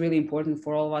it is really important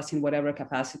for all of us in whatever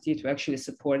capacity to actually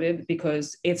support it,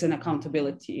 because it's an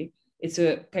accountability. It's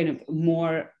a kind of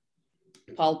more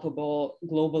palpable,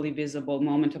 globally visible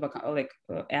moment of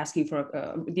asking for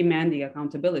demanding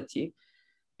accountability,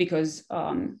 because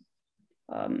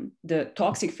the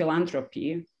toxic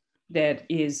philanthropy that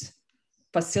is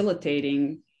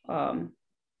facilitating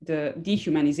the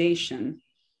dehumanization,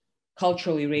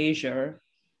 cultural erasure,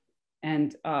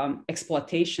 and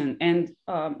exploitation and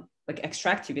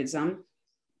extractivism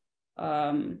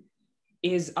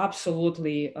is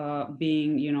absolutely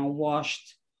being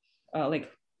washed,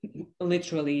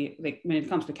 literally, when it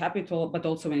comes to capital, but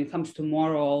also when it comes to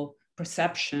moral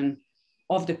perception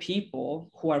of the people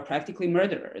who are practically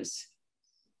murderers.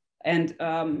 And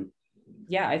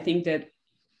I think that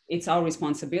it's our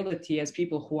responsibility as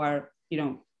people who are,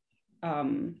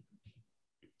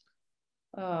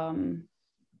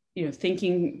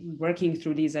 thinking, working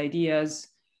through these ideas,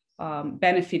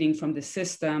 benefiting from the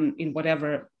system in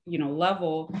whatever,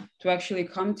 level, to actually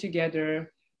come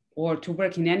together or to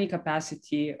work in any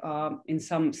capacity in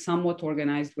some somewhat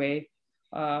organized way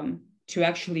to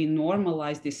actually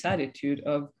normalize this attitude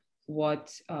of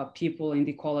what people in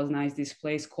decolonized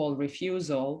displays call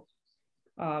refusal,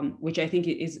 which I think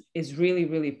is really,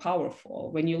 really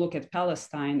powerful. When you look at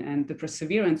Palestine and the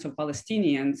perseverance of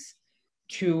Palestinians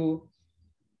to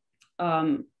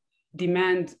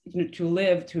demand, to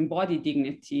live, to embody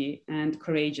dignity and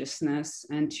courageousness,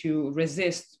 and to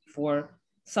resist for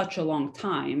such a long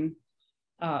time,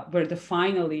 where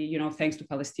finally, thanks to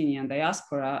Palestinian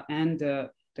diaspora and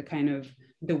the kind of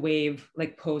the wave,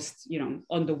 like post,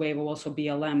 on the wave of also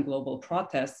BLM global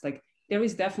protests, like there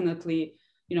is definitely,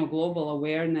 global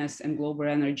awareness and global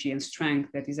energy and strength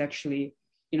that is actually,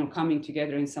 coming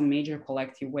together in some major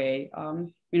collective way.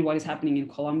 What is happening in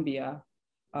Colombia,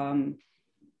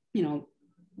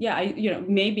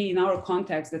 maybe in our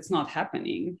context that's not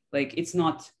happening. Like it's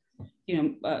not,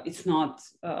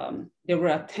 there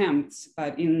were attempts,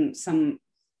 but in some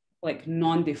like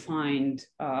non-defined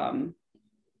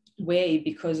way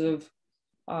because of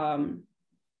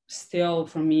still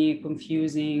for me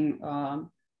confusing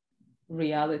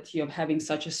reality of having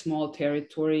such a small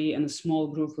territory and a small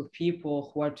group of people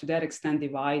who are to that extent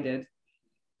divided,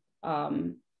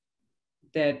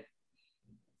 that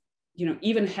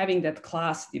even having that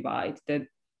class divide, that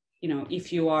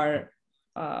if you are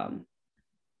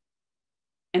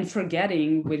and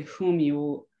forgetting with whom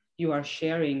you are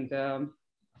sharing the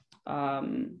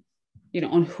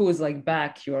on whose like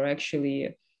back you are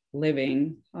actually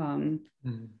living,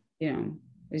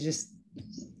 it's just.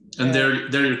 And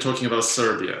there you're talking about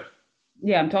Serbia.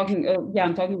 Yeah, I'm talking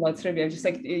about Serbia. Just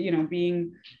like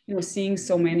being, seeing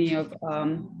so many of,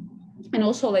 and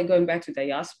also like going back to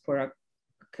diaspora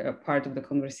part of the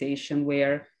conversation,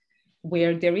 where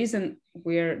there is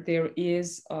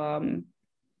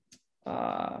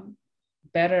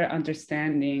better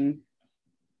understanding.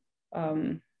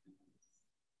 I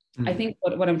think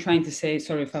what I'm trying to say,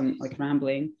 sorry if I'm like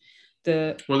rambling,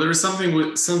 well, there is something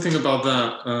about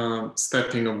that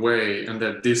stepping away and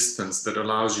that distance that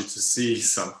allows you to see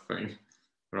something,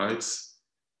 right?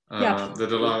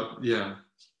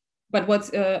 But what's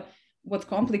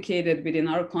complicated within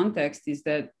our context is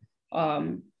that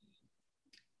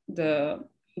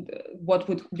what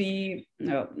would be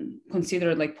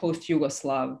considered like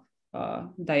post-Yugoslav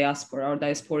diaspora or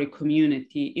diasporic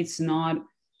community, it's not,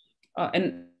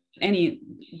 and any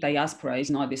diaspora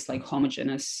is not this like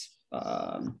homogeneous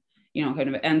kind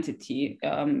of entity.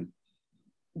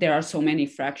 There are so many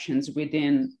fractions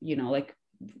within, like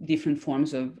different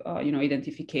forms of,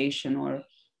 identification or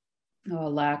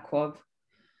lack of.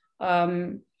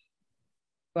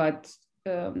 But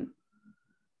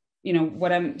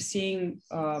what I'm seeing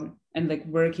and like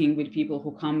working with people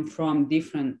who come from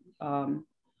different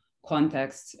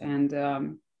contexts and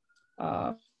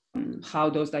how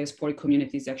those diasporic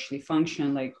communities actually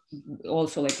function, like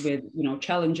also like with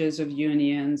challenges of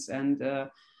unions and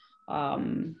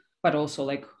but also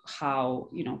like how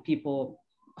people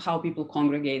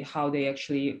congregate, how they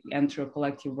actually enter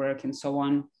collective work and so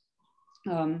on.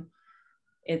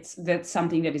 That's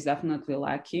something that is definitely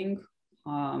lacking,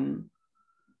 and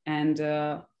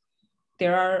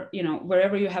there are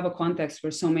wherever you have a context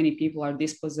where so many people are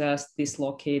dispossessed,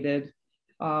 dislocated,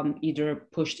 either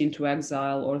pushed into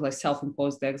exile or like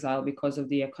self-imposed exile because of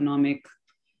the economic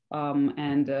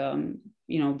and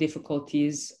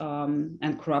difficulties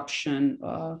and corruption,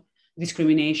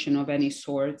 discrimination of any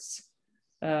sorts.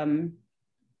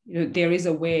 There is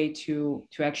a way to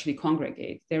actually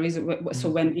congregate. There is so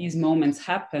when these moments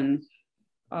happen,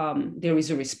 there is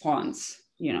a response.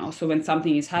 So when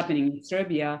something is happening in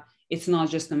Serbia, it's not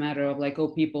just a matter of like,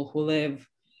 people who live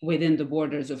within the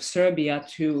borders of Serbia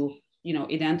to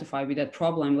identify with that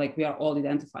problem. Like we are all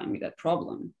identifying with that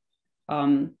problem,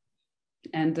 and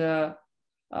the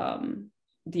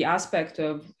aspect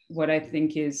of what I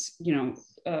think is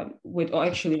what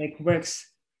actually like works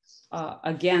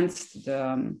against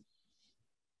the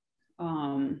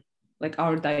like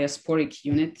our diasporic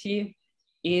unity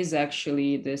is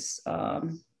actually this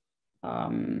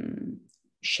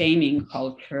shaming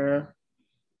culture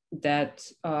that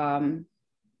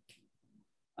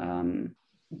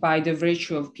by the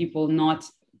virtue of people not,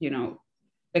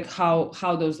 like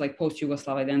how those like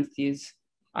post-Yugoslav identities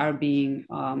are being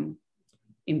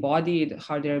embodied,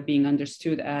 how they're being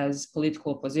understood as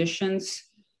political positions,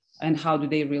 and how do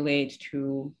they relate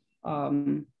to,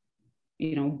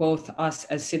 both us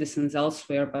as citizens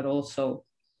elsewhere, but also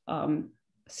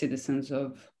citizens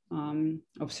of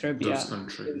Serbia. Those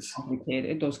countries.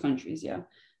 Those countries, yeah.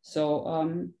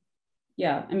 So,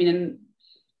 yeah, I mean,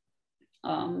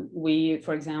 we,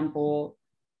 for example,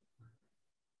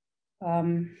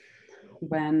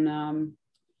 when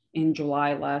in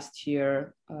July last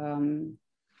year,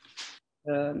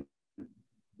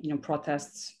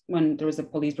 protests, when there was a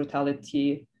police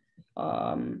brutality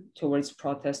towards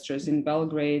protesters in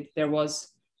Belgrade, there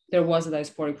was a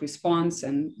diasporic response,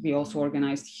 and we also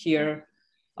organized here.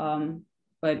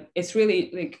 But it's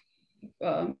really like,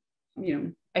 I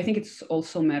think it's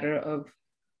also a matter of,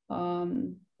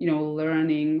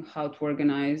 learning how to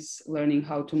organize, learning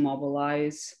how to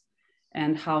mobilize,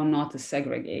 and how not to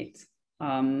segregate.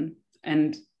 And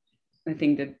I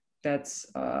think that's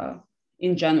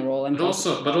in general. But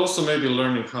also maybe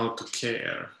learning how to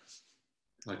care,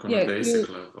 like on a basic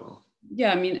level.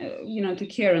 Yeah, I mean, to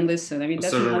care and listen. I mean,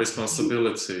 that's a certain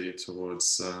responsibility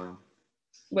towards.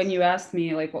 When you asked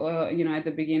me, like, at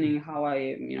the beginning, how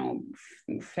I,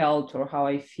 felt or how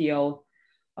I feel,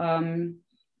 the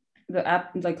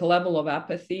level of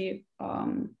apathy,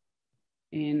 and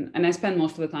I spent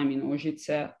most of the time in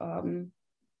Užice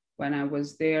when I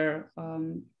was there,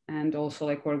 and also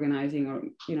like organizing, or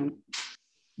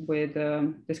with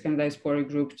this kind of diasporic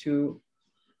group to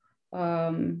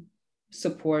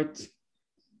support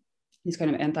this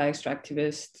kind of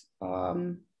anti-extractivist,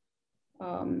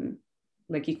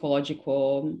 like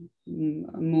ecological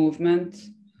movement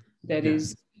that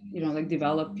is, like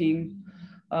developing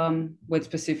with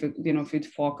specific, with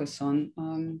focus on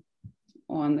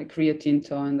like Rio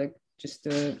Tinto and like just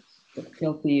the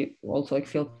filthy, also like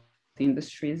filthy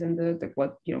industries and the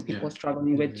what people are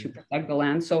struggling with to protect the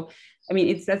land. So I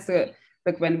mean, that's the,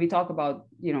 like when we talk about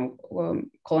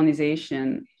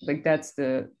colonization, like that's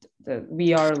the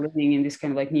we are living in this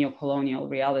kind of like neo-colonial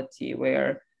reality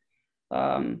where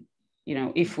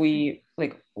if we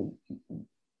like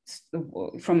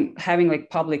from having like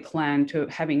public land to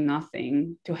having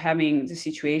nothing, to having the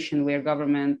situation where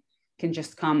government can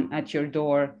just come at your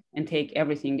door and take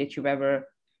everything that you've ever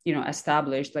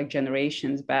established like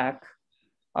generations back,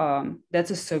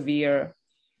 that's a severe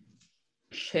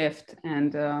shift,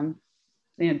 and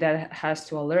that has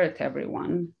to alert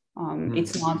everyone.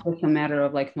 It's not just a matter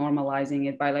of like normalizing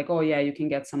it by like, oh yeah, you can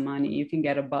get some money, you can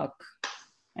get a buck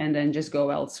and then just go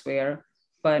elsewhere.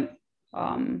 But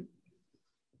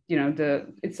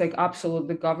it's like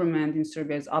the government in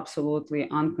Serbia is absolutely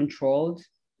uncontrolled.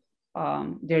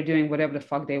 They're doing whatever the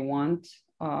fuck they want.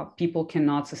 People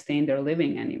cannot sustain their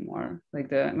living anymore.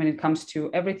 Like when it comes to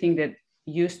everything that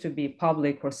used to be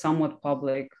public or somewhat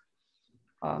public,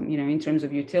 in terms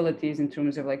of utilities, in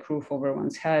terms of like roof over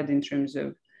one's head, in terms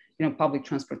of public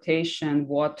transportation,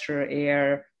 water,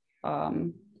 air,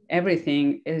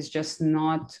 everything is just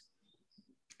not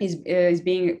is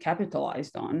being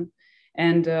capitalized on,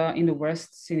 and in the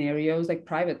worst scenarios, like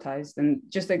privatized, and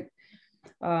just like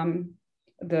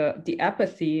the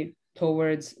apathy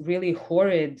towards really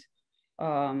horrid,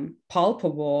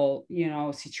 palpable,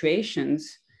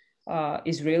 situations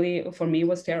is really, for me,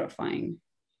 was terrifying.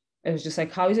 It was just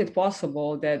like, how is it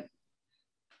possible that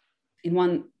in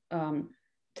one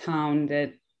town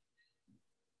that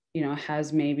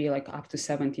has maybe like up to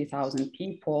 70,000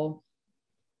 people,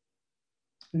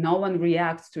 no one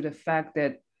reacts to the fact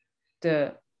that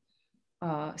the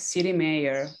city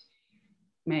mayor,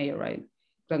 right,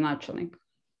 Gradonačelnik,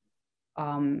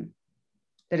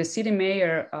 that the city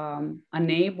mayor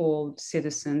enabled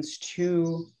citizens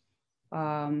to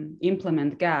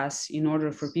implement gas in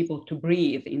order for people to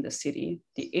breathe in the city.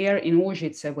 The air in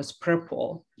Užice was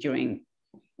purple during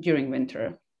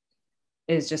winter.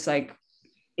 It's just like,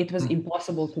 it was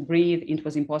impossible to breathe. It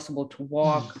was impossible to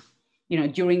walk.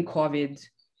 During COVID,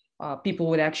 people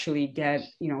would actually get,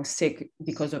 sick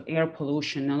because of air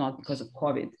pollution and not because of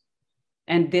COVID.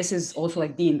 And this is also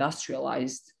like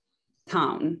deindustrialized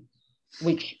town,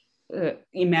 which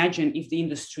imagine if the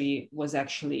industry was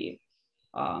actually,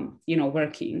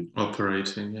 working.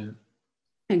 Operating, yeah.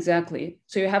 Exactly.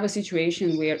 So you have a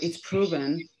situation where it's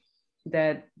proven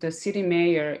that the city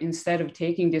mayor, instead of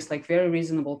taking this like very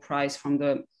reasonable price from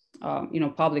the,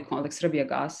 public, like Serbia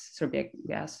gas,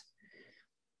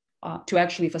 to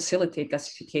actually facilitate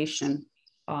gasification.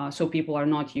 So people are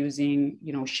not using,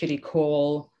 shitty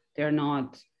coal. They're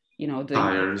not, the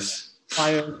fires,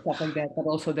 stuff like that, but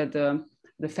also that the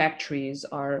factories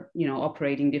are,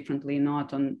 operating differently,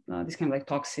 not on this kind of like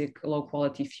toxic, low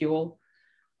quality fuel.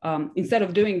 Instead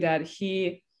of doing that,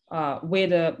 he,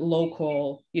 with a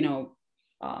local, real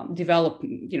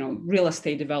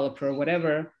estate developer or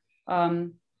whatever,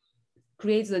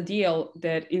 creates a deal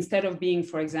that instead of being,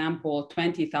 for example,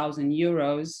 20,000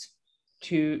 euros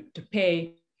to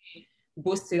pay,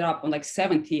 boosts it up on like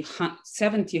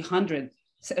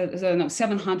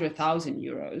 700,000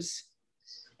 euros,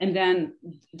 and then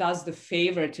does the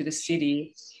favor to the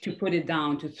city to put it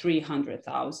down to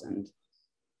 300,000.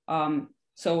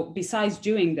 So besides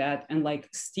doing that and like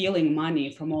stealing money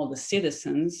from all the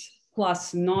citizens,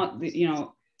 plus not, you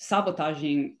know,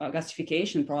 sabotaging a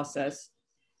gasification process,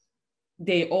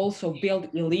 they also build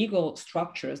illegal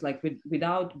structures, like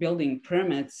without building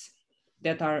permits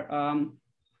that are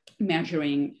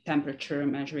measuring temperature,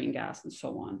 measuring gas, and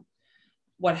so on.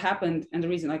 What happened, and the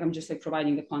reason, like I'm just like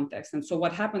providing the context. And so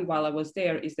what happened while I was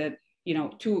there is that, you know,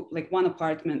 one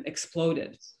apartment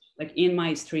exploded, like in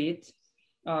my street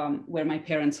where my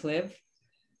parents live.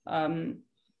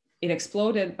 It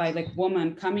exploded by like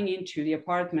woman coming into the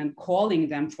apartment, calling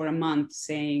them for a month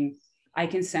saying, I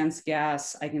can sense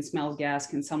gas, I can smell gas,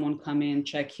 can someone come in,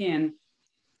 check in?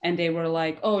 And they were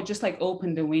like, oh, just like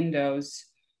open the windows,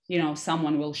 you know,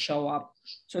 someone will show up.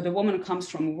 So the woman comes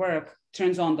from work,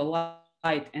 turns on the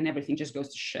light, and everything just goes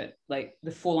to shit. Like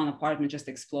the full-on apartment just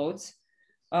explodes.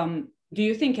 Do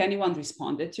you think anyone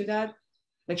responded to that?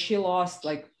 Like she lost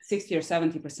like 60 or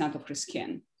 70% of her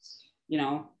skin, you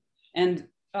know, and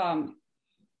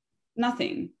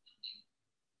nothing.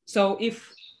 So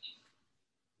if,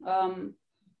 you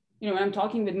know, when I'm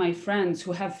talking with my friends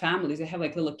who have families, they have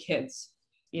like little kids,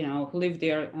 you know, who live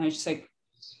there, and I was just like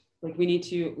we need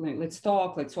to, like, let's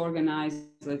talk, let's organize,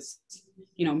 let's,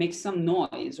 you know, make some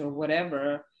noise or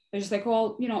whatever. They're just like,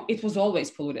 well, you know, it was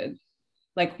always polluted.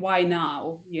 Like, why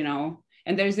now, you know?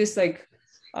 And there's this like,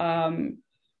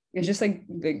 it's just like,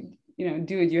 you know,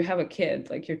 dude, you have a kid,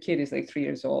 like your kid is like 3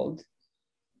 years old.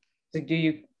 Like, do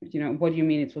you, you know, what do you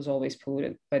mean it was always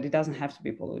polluted? But it doesn't have to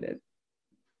be polluted.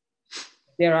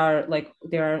 There are like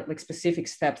specific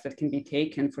steps that can be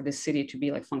taken for the city to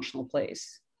be like functional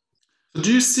place.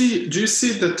 Do you see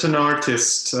that an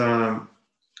artist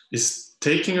is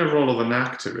taking a role of an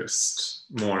activist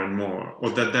more and more, or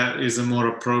that is a more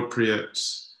appropriate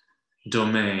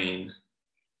domain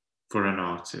for an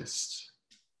artist?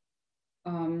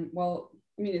 Well,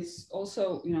 I mean, it's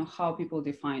also, you know, how people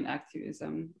define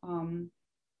activism.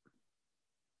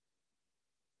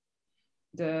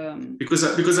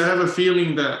 Because I have a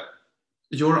feeling that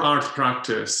your art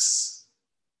practice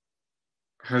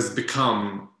has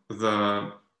become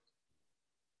the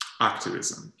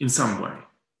activism in some way.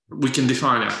 We can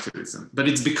define activism, but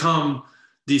it's become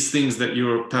these things that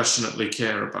you passionately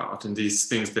care about and these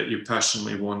things that you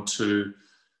passionately want to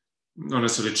not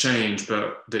necessarily change,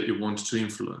 but that you want to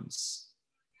influence.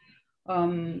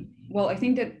 Well, I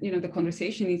think that, you know, the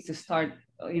conversation needs to start,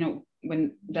 you know,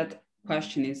 when that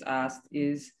question is asked,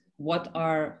 is what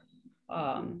are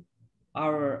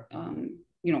our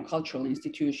you know, cultural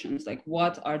institutions, like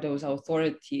what are those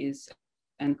authorities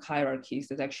and hierarchies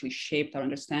that actually shaped our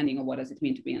understanding of what does it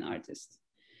mean to be an artist,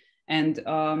 and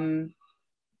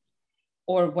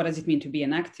or what does it mean to be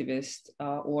an activist,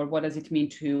 or what does it mean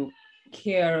to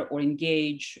care or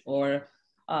engage or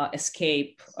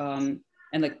escape, and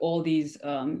like all these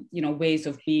you know, ways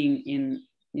of being in,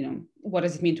 you know, what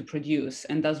does it mean to produce,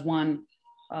 and does one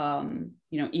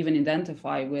you know, even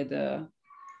identify with the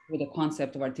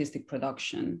concept of artistic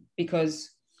production? Because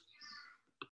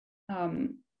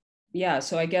yeah,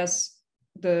 so I guess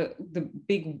the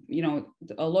big, you know,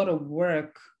 a lot of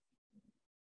work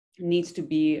needs to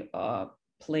be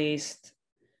placed,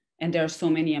 and there are so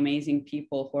many amazing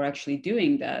people who are actually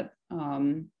doing that,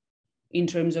 in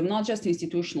terms of not just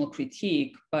institutional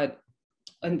critique, but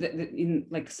in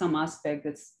like some aspect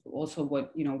that's also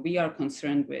what, you know, we are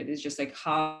concerned with, is just like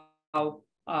how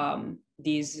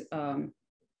these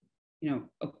you know,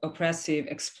 oppressive,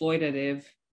 exploitative,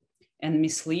 and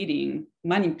misleading,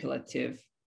 manipulative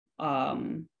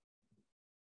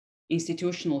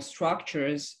institutional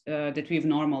structures that we've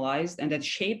normalized and that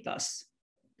shaped us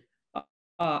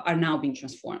are now being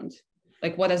transformed.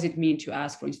 Like, what does it mean to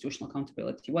ask for institutional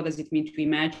accountability? What does it mean to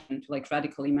imagine, to like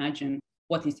radically imagine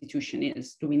what institution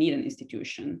is? Do we need an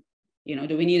institution? You know,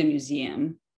 do we need a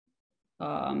museum?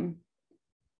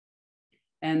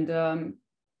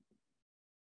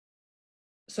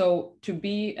 So to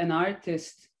be an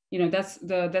artist, you know,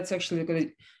 that's actually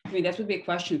good. I mean, that would be a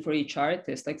question for each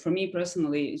artist. Like for me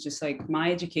personally, it's just like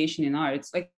my education in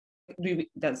arts, like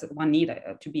that's one need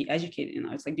to be educated in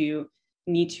arts. Like, do you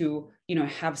need to, you know,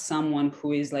 have someone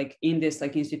who is like in this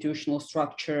like institutional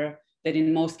structure that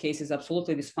in most cases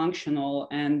absolutely dysfunctional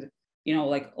and, you know,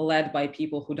 like led by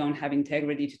people who don't have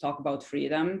integrity to talk about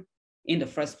freedom in the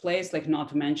first place, like not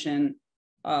to mention,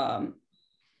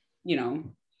 you know,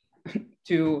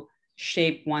 to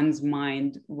shape one's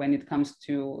mind when it comes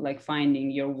to like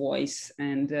finding your voice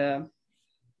and,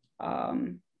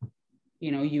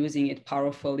 you know, using it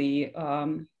powerfully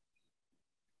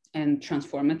and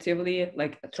transformatively,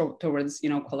 like towards, you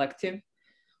know, collective.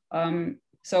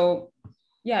 So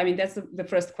yeah, I mean, that's the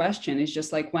first question. Is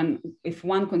just like, if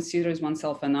one considers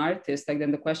oneself an artist, like,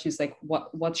 then the question is like,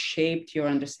 what shaped your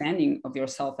understanding of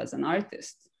yourself as an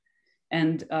artist?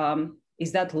 And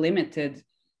is that limited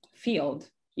field?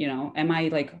 You know, am I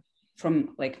like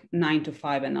from like 9 to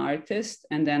 5 an artist,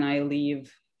 and then I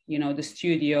leave, you know, the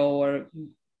studio or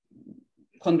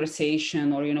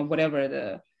conversation, or, you know, whatever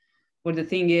the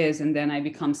thing is, and then I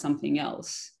become something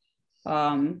else.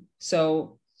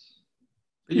 So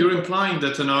you're implying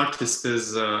that an artist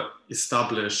is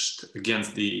established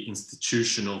against the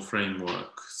institutional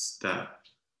frameworks that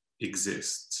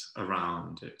exist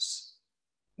around this.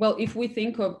 Well, if we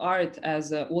think of art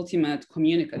as an ultimate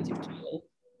communicative tool,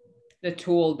 the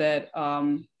tool that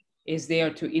is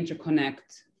there to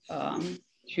interconnect,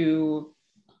 to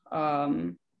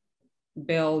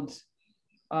build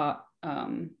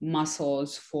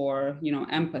muscles for, you know,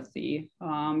 empathy,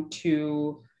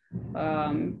 to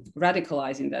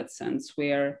radicalize in that sense,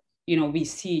 where, you know, we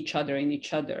see each other in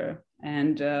each other,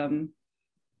 and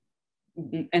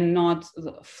not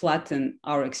flatten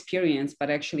our experience,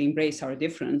 but actually embrace our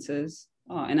differences,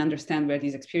 and understand where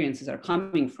these experiences are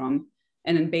coming from,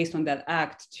 and then based on that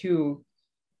act to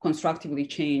constructively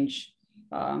change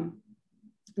the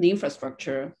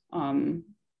infrastructure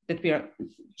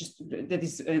that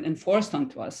is enforced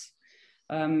onto us.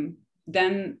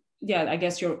 Then, yeah, I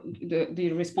guess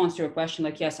the response to your question,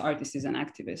 like, yes, artist is an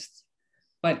activist,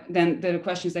 but then the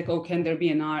question is like, oh, can there be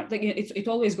an art? Like, it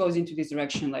always goes into this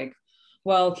direction, like,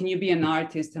 well, can you be an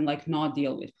artist and like not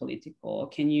deal with political?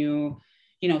 Can you,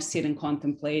 you know, sit and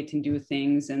contemplate and do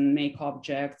things and make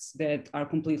objects that are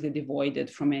completely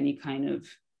devoided from any kind of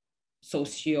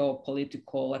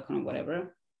socio-political, economic,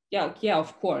 whatever? Yeah,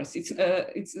 of course, it's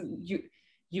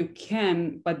you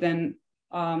can, but then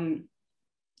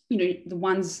you know, the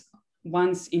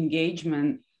one's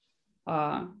engagement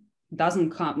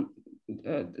doesn't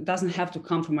have to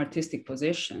come from artistic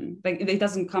position. Like, it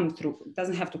doesn't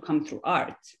have to come through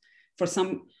art. For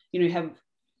some, you know, you have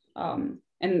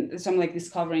and some like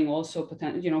discovering also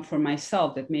potential, you know, for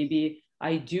myself, that maybe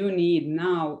I do need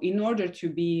now, in order to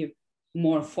be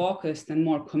more focused and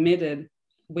more committed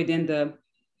within the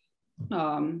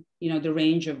you know, the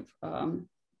range of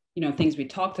you know, things we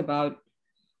talked about,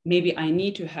 maybe I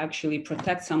need to actually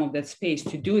protect some of that space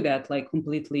to do that, like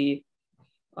completely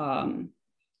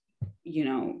you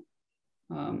know,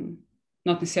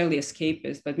 not necessarily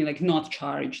escapist, but I mean, like, not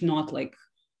charged, not like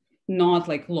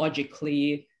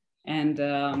logically and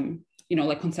you know,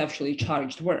 like conceptually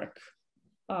charged work,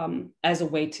 as a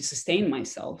way to sustain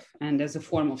myself and as a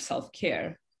form of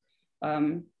self-care.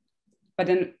 But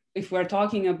then if we're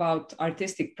talking about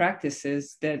artistic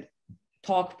practices that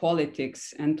talk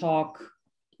politics and talk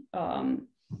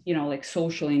you know, like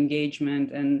social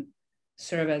engagement and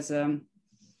serve as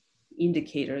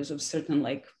indicators of certain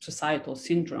like societal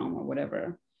syndrome or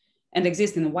whatever, and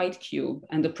exist in a white cube,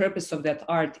 and the purpose of that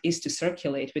art is to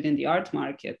circulate within the art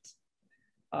market,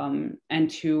 and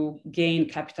to gain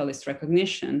capitalist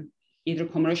recognition, either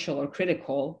commercial or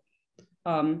critical,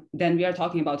 then we are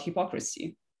talking about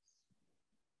hypocrisy.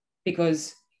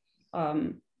 Because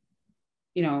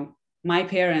you know, my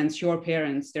parents, your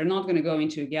parents, they're not going to go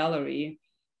into a gallery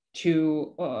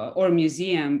to or a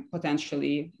museum,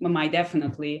 potentially,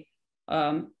 definitely,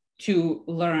 to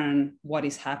learn what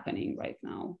is happening right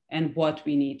now and what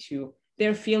we need to.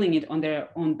 They're feeling it on their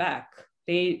own back.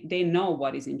 They know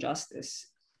what is injustice.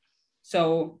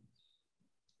 So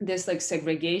this like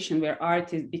segregation, where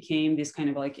art became this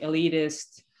kind of like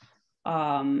elitist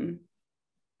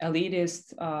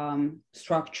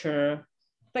structure,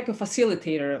 like a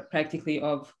facilitator practically,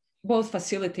 of both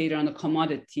facilitator and a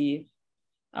commodity,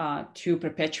 to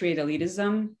perpetuate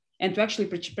elitism and to actually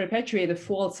perpetuate a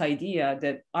false idea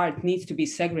that art needs to be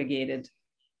segregated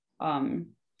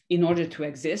in order to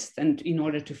exist and in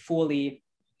order to fully,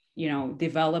 you know,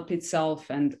 develop itself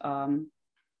and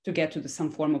to get to some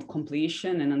form of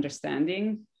completion and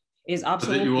understanding. Is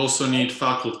absolutely. But you also need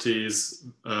faculties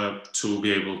to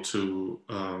be able to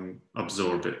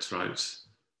absorb it, right?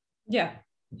 Yeah,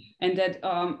 and that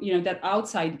you know, that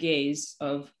outside gaze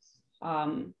of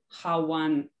how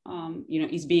one you know,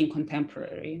 is being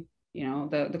contemporary. You know,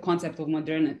 the concept of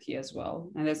modernity as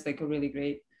well, and that's like a really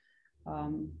great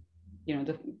you know,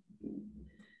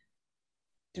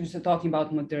 there's talking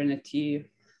about modernity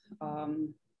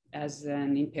as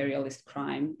an imperialist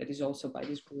crime that is also by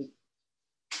this group.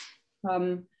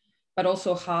 But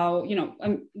also how, you know,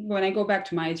 when I go back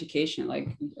to my education,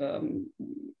 like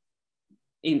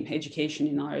in education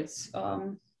in arts,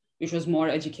 which was more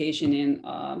education in,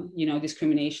 you know,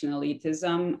 discrimination,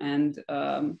 elitism, and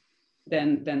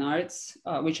than arts,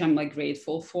 which I'm like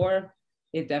grateful for.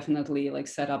 it definitely like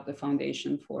set up the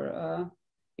foundation for,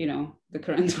 you know, the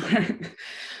current work.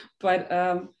 But,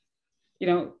 you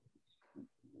know,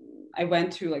 I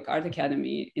went to like art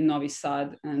academy in Novi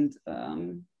Sad, and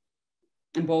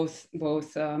both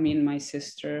me and my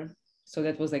sister. So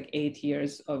that was like 8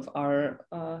 years of our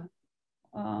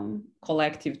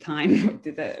collective time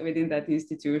within that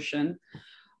institution.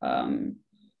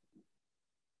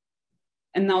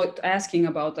 And now asking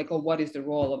about like, oh, what is the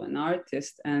role of an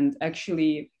artist? And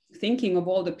actually thinking of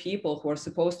all the people who are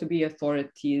supposed to be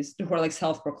authorities, who are like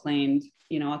self-proclaimed,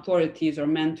 you know, authorities or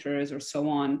mentors or so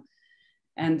on.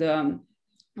 And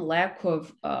lack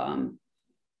of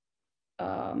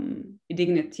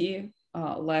dignity,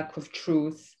 lack of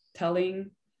truth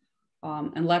telling,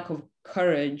 and lack of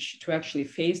courage to actually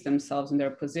face themselves in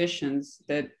their positions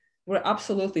that were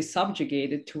absolutely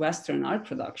subjugated to Western art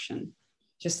production.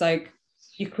 Just like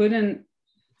you couldn't,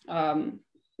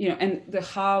 you know, and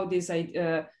how this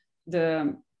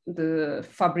the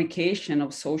fabrication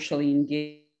of socially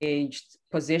engaged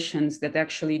positions that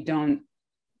actually don't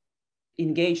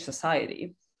engage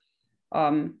society.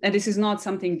 And this is not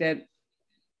something that,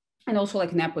 and also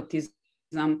like nepotism,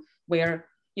 where,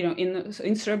 you know,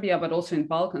 in Serbia, but also in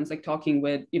Balkans, like talking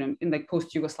with, you know, in like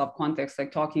post-Yugoslav context,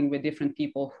 like talking with different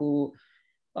people who,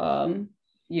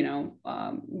 you know,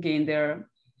 gained their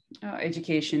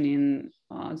education in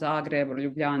Zagreb or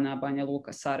Ljubljana, Banja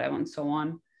Luka, Sarajevo, and so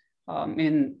on,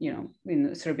 in, you know,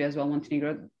 in Serbia as well,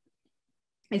 Montenegro.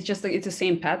 It's just like, it's the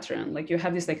same pattern. Like you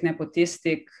have this like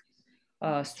nepotistic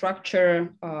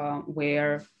structure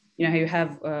where, you know, you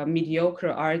have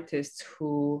mediocre artists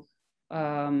who,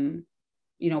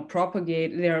 you know,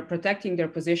 propagate, they're protecting their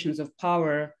positions of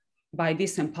power by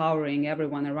disempowering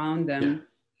everyone around them.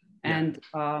 Yeah.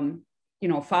 And, you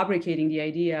know, fabricating the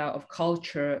idea of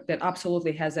culture that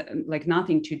absolutely has like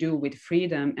nothing to do with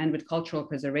freedom and with cultural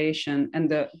preservation and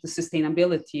the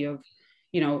sustainability of,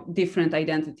 you know, different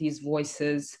identities,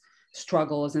 voices,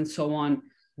 struggles, and so on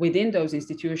within those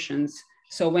institutions.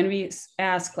 So when we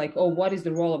ask like, oh, what is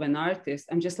the role of an artist?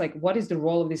 I'm just like, what is the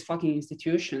role of these fucking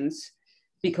institutions?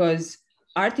 Because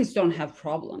artists don't have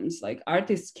problems. Like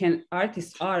artists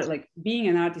are like, being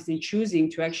an artist and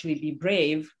choosing to actually be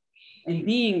brave and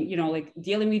being, you know, like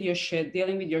dealing with your shit,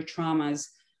 dealing with your traumas,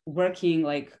 working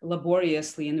like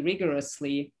laboriously and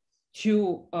rigorously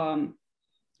to,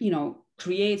 you know,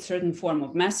 create certain form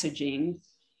of messaging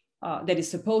that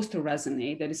is supposed to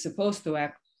resonate, that is supposed to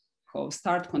echo,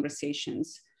 start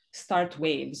conversations, start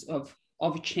waves of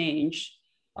change,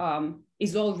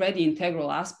 is already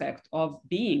integral aspect of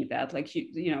being that. Like,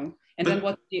 you know, and then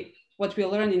what we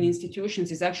learn in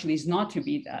institutions is not to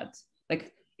be that.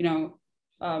 Like, you know,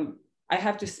 I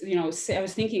have to, you know, say, I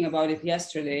was thinking about it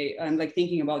yesterday and like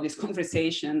thinking about this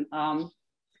conversation,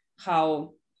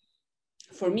 how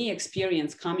for me,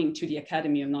 experience coming to the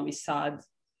Academy of Novi Sad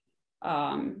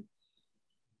and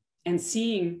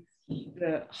seeing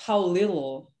how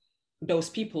little those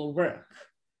people work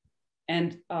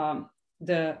and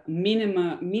the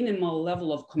minimal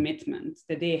level of commitment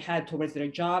that they had towards their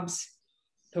jobs,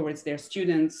 towards their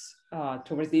students,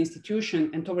 towards the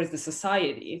institution, and towards the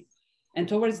society, and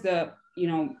towards the, you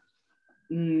know,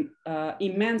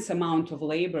 immense amount of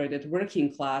labor that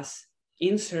working class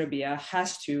in Serbia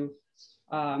has to,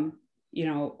 you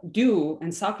know, do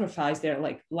and sacrifice their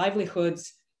like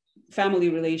livelihoods, family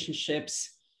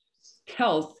relationships,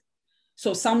 health,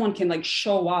 so someone can like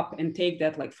show up and take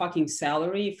that like fucking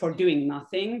salary for doing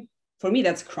nothing. For me,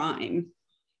 that's crime.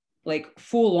 Like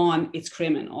full on, it's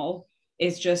criminal.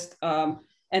 It's just, and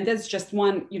that's just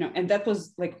one, you know, and that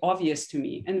was like obvious to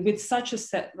me. And with such a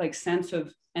sense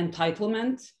of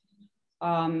entitlement,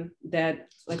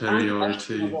 that like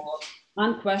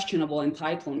unquestionable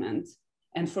entitlement.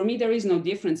 And for me, there is no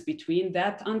difference between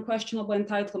that unquestionable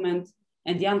entitlement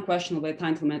and the unquestionable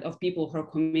entitlement of people who are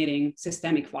committing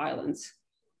systemic violence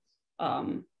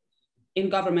in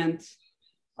government,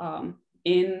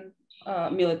 in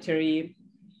military,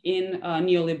 in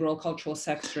neoliberal cultural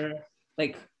sector.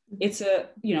 Like it's a,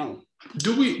 you know.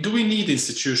 Do we need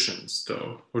institutions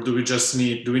though? Or do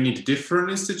we need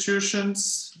different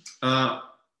institutions?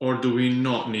 Or do we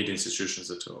not need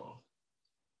institutions at all?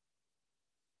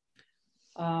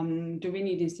 Do we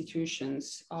need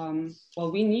institutions?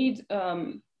 Well, we need,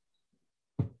 you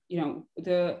know,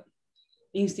 the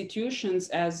institutions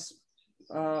as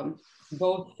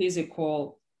both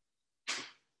physical,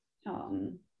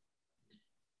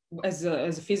 as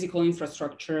a physical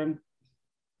infrastructure,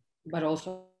 but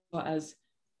also as,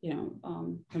 you know,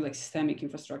 kind of like systemic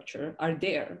infrastructure are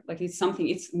there. Like it's something,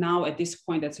 it's now at this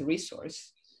point that's a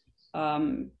resource.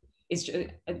 It's just,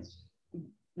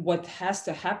 what has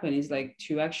to happen is like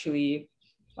to actually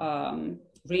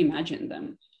reimagine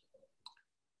them.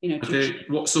 Okay.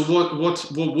 So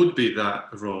what would be that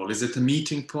role? Is it a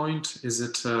meeting point? Is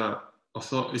it a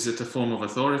form of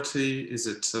authority? Is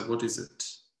it what is it?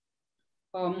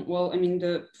 Well, I mean,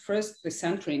 the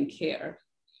centering care.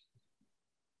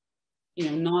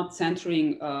 Not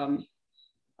centering,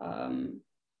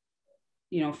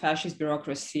 fascist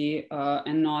bureaucracy,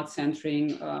 and not centering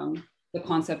the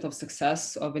concept of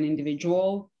success of an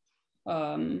individual,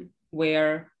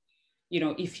 where,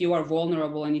 if you are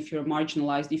vulnerable and if you're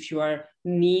marginalized, if you are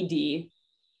needy,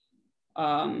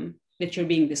 that you're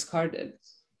being discarded.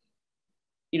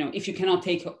 If you cannot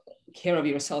take care of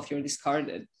yourself, you're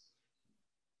discarded.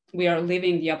 We are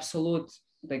living the absolute,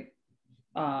 like,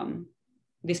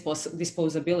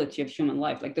 disposability of human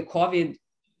life. Like the COVID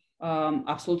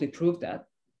absolutely proved that.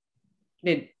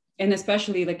 And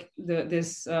especially like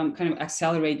this kind of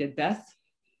accelerated death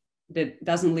that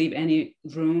doesn't leave any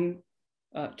room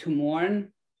to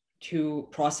mourn, to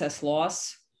process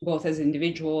loss, both as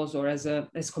individuals or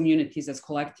as communities, as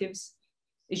collectives.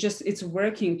 It's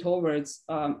working towards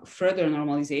further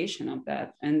normalization of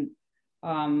that. And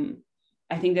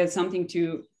I think that's something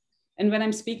to, and when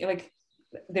I'm speaking, like,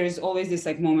 there's always this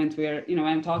like moment where,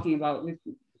 I'm talking about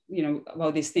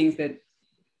about these things that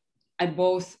I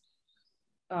both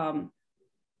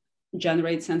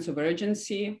generate sense of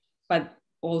urgency, but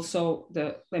also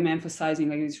I'm emphasizing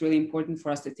like it's really important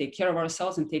for us to take care of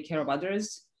ourselves and take care of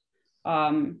others,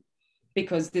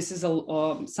 because this is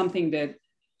something that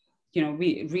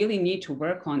we really need to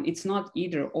work on. It's not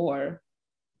either or.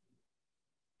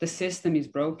 The system is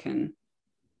broken.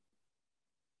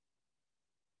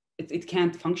 It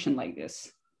can't function like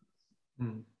this.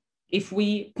 If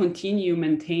we continue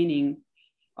maintaining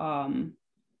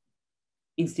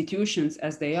institutions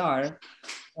as they are,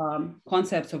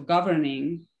 concepts of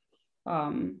governing,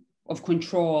 of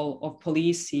control, of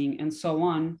policing, and so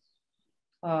on,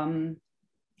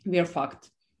 we are fucked.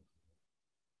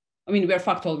 I mean, we are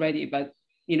fucked already, but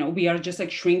we are just like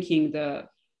shrinking the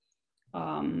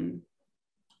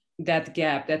that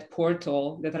gap, that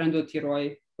portal that Arundhati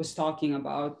Roy was talking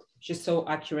about, just so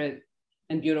accurate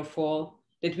and beautiful,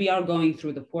 that we are going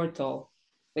through the portal.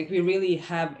 Like we really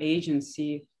have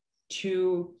agency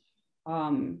to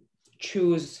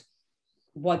choose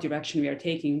what direction we are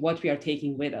taking, what we are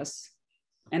taking with us.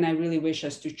 And I really wish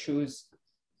us to choose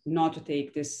not to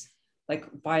take this like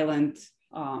violent,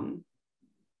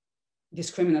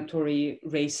 discriminatory,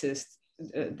 racist,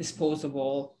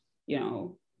 disposable,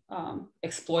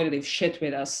 exploitative shit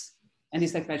with us. And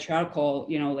it's like patriarchal,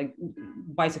 like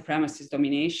white supremacist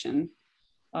domination.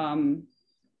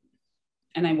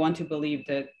 And I want to believe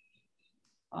that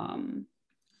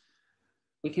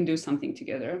we can do something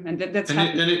together, and that's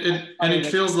it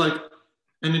feels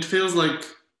like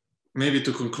maybe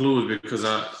to conclude, because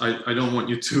I don't want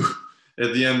you to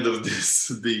at the end of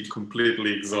this be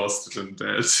completely exhausted and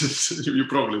dead. You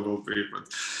probably will be,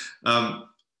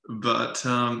 but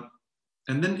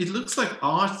and then it looks like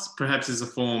art perhaps is a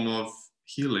form of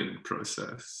healing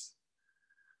process,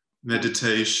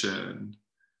 meditation,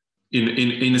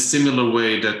 in a similar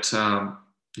way that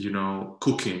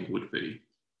cooking would be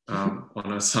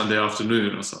on a Sunday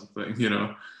afternoon or something.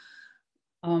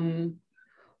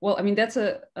 Well, I mean, that's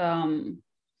a kind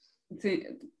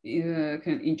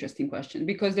of interesting question,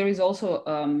 because there is also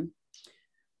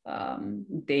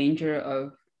danger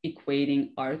of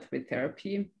equating art with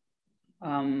therapy,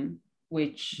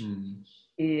 which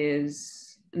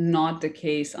is not the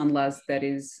case unless that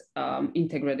is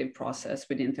integrative process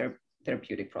within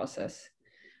therapeutic process.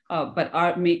 But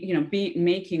art,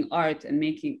 making art and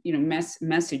making,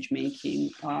 message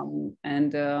making,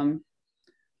 and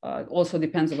also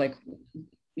depends on like,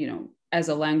 as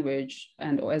a language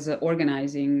and as an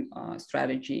organizing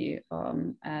strategy,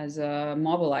 as a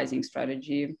mobilizing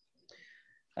strategy,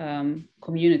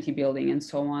 community building, and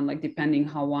so on, like depending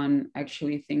how one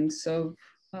actually thinks of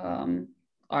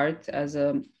art as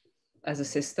a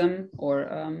system,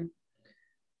 or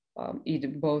either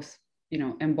both,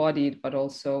 embodied, but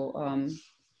also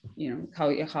how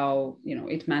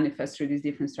it manifests through these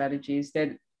different strategies.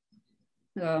 That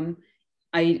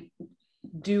I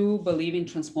do believe in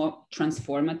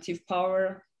transformative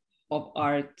power of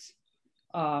art,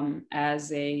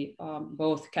 as a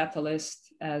both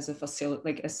catalyst, as a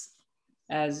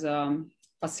as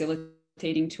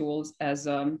facilitating tools, as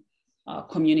a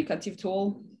communicative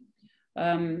tool,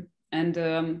 and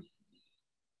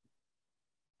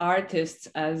artists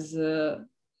as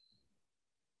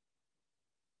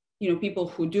people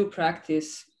who do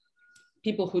practice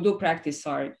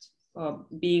art,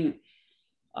 being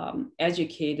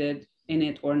educated in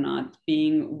it or not,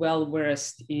 being well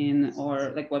versed in, or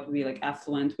like what we like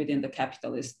affluent within the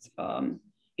capitalist,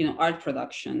 art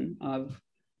production of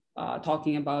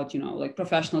talking about, like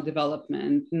professional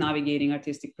development, navigating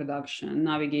artistic production,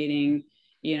 navigating,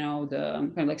 the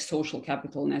kind of like social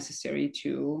capital necessary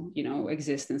to,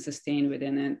 exist and sustain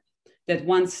within it. That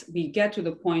once we get to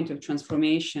the point of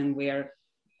transformation where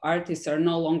artists are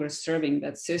no longer serving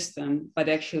that system, but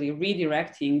actually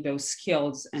redirecting those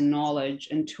skills and knowledge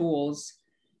and tools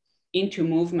into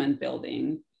movement building,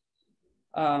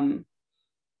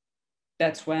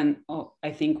 that's when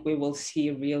I think we will see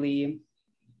really,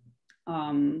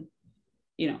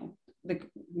 the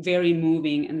very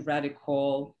moving and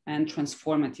radical and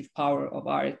transformative power of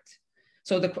art.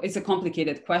 So it's a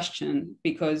complicated question,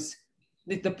 because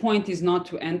the point is not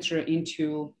to enter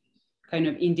into kind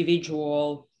of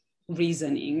individual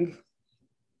reasoning,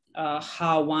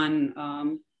 how one,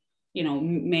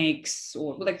 makes, or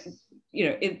like,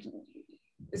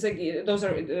 it's like those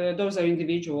are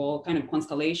individual kind of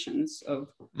constellations of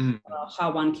how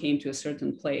one came to a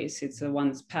certain place. It's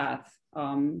one's path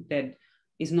that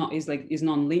is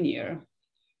non-linear.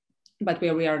 But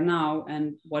where we are now, and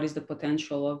what is the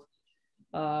potential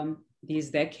of these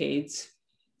decades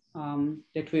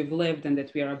that we've lived and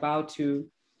that we are about to,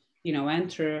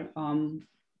 enter,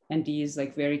 and these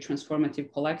like very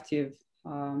transformative collective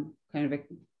kind of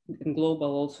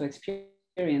global also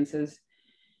experiences,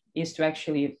 is to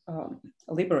actually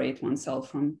liberate oneself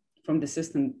from the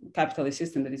system, capitalist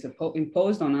system that is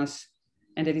imposed on us,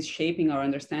 and that is shaping our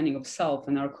understanding of self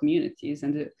and our communities,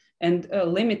 and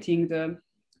limiting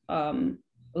our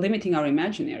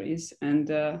imaginaries. And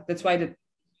that's why the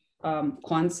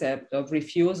concept of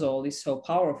refusal is so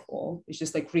powerful. It's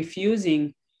just like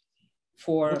refusing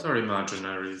for. What are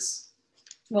imaginaries?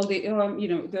 Well,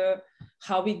 the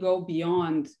how we go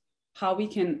beyond, how we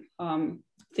can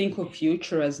think of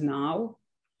future as now,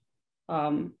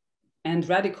 and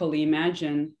radically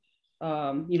imagine,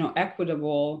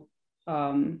 equitable,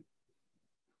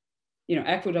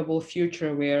 equitable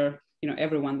future where,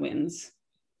 everyone wins,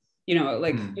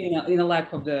 like, in a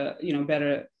lack of the,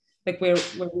 better, like where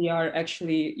we are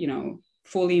actually,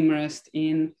 fully immersed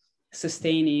in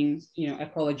sustaining,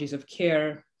 ecologies of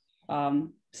care,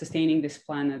 sustaining this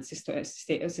planet,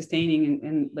 sustaining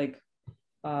and like,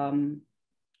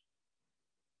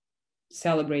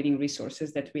 celebrating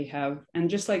resources that we have, and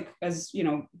just like, as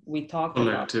we talk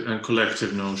collective about, and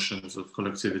collective notions of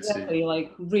collectivity. Exactly,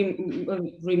 like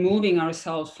removing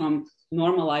ourselves from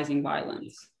normalizing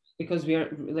violence, because we are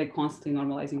like constantly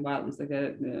normalizing violence. Like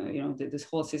this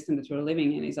whole system that we're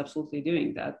living in is absolutely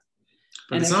doing that.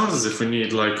 But and it sounds as if we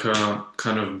need like a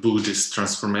kind of Buddhist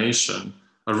transformation,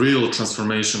 a real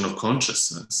transformation of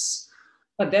consciousness.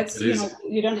 But that's,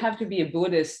 you don't have to be a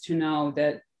Buddhist to know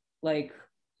that, like,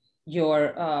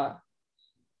 your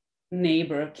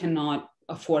neighbor cannot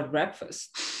afford breakfast.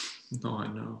 No, I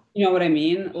know. You know what I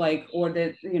mean? Like, or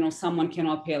that, someone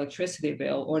cannot pay electricity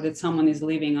bill, or that someone is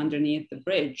living underneath the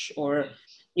bridge, or,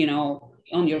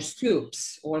 on your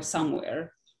stoops or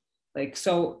somewhere. Like,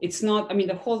 so it's not, I mean,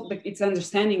 the whole, like, it's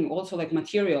understanding also like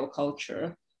material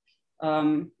culture,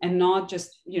 and not just,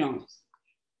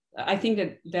 I think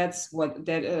that's what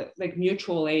that like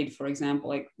mutual aid, for example,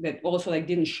 like that also like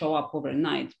didn't show up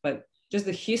overnight, but just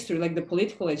the history, like the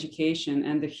political education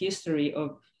and the history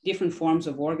of different forms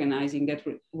of organizing that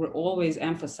were always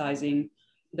emphasizing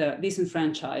the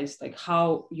disenfranchised, like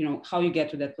how you get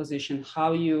to that position,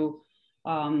 how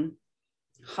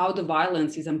the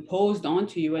violence is imposed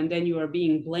onto you, and then you are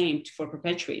being blamed for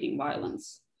perpetuating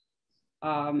violence.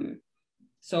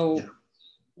 So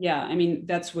yeah, I mean,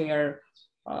 that's where,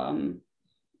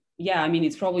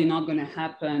 it's probably not going to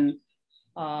happen.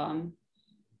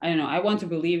 I don't know. I want to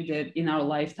believe that in our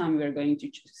lifetime, we're going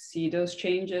to see those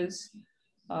changes.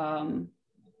 But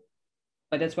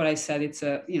that's what I said. It's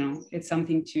it's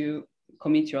something to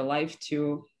commit your life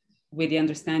to, with the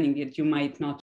understanding that you might not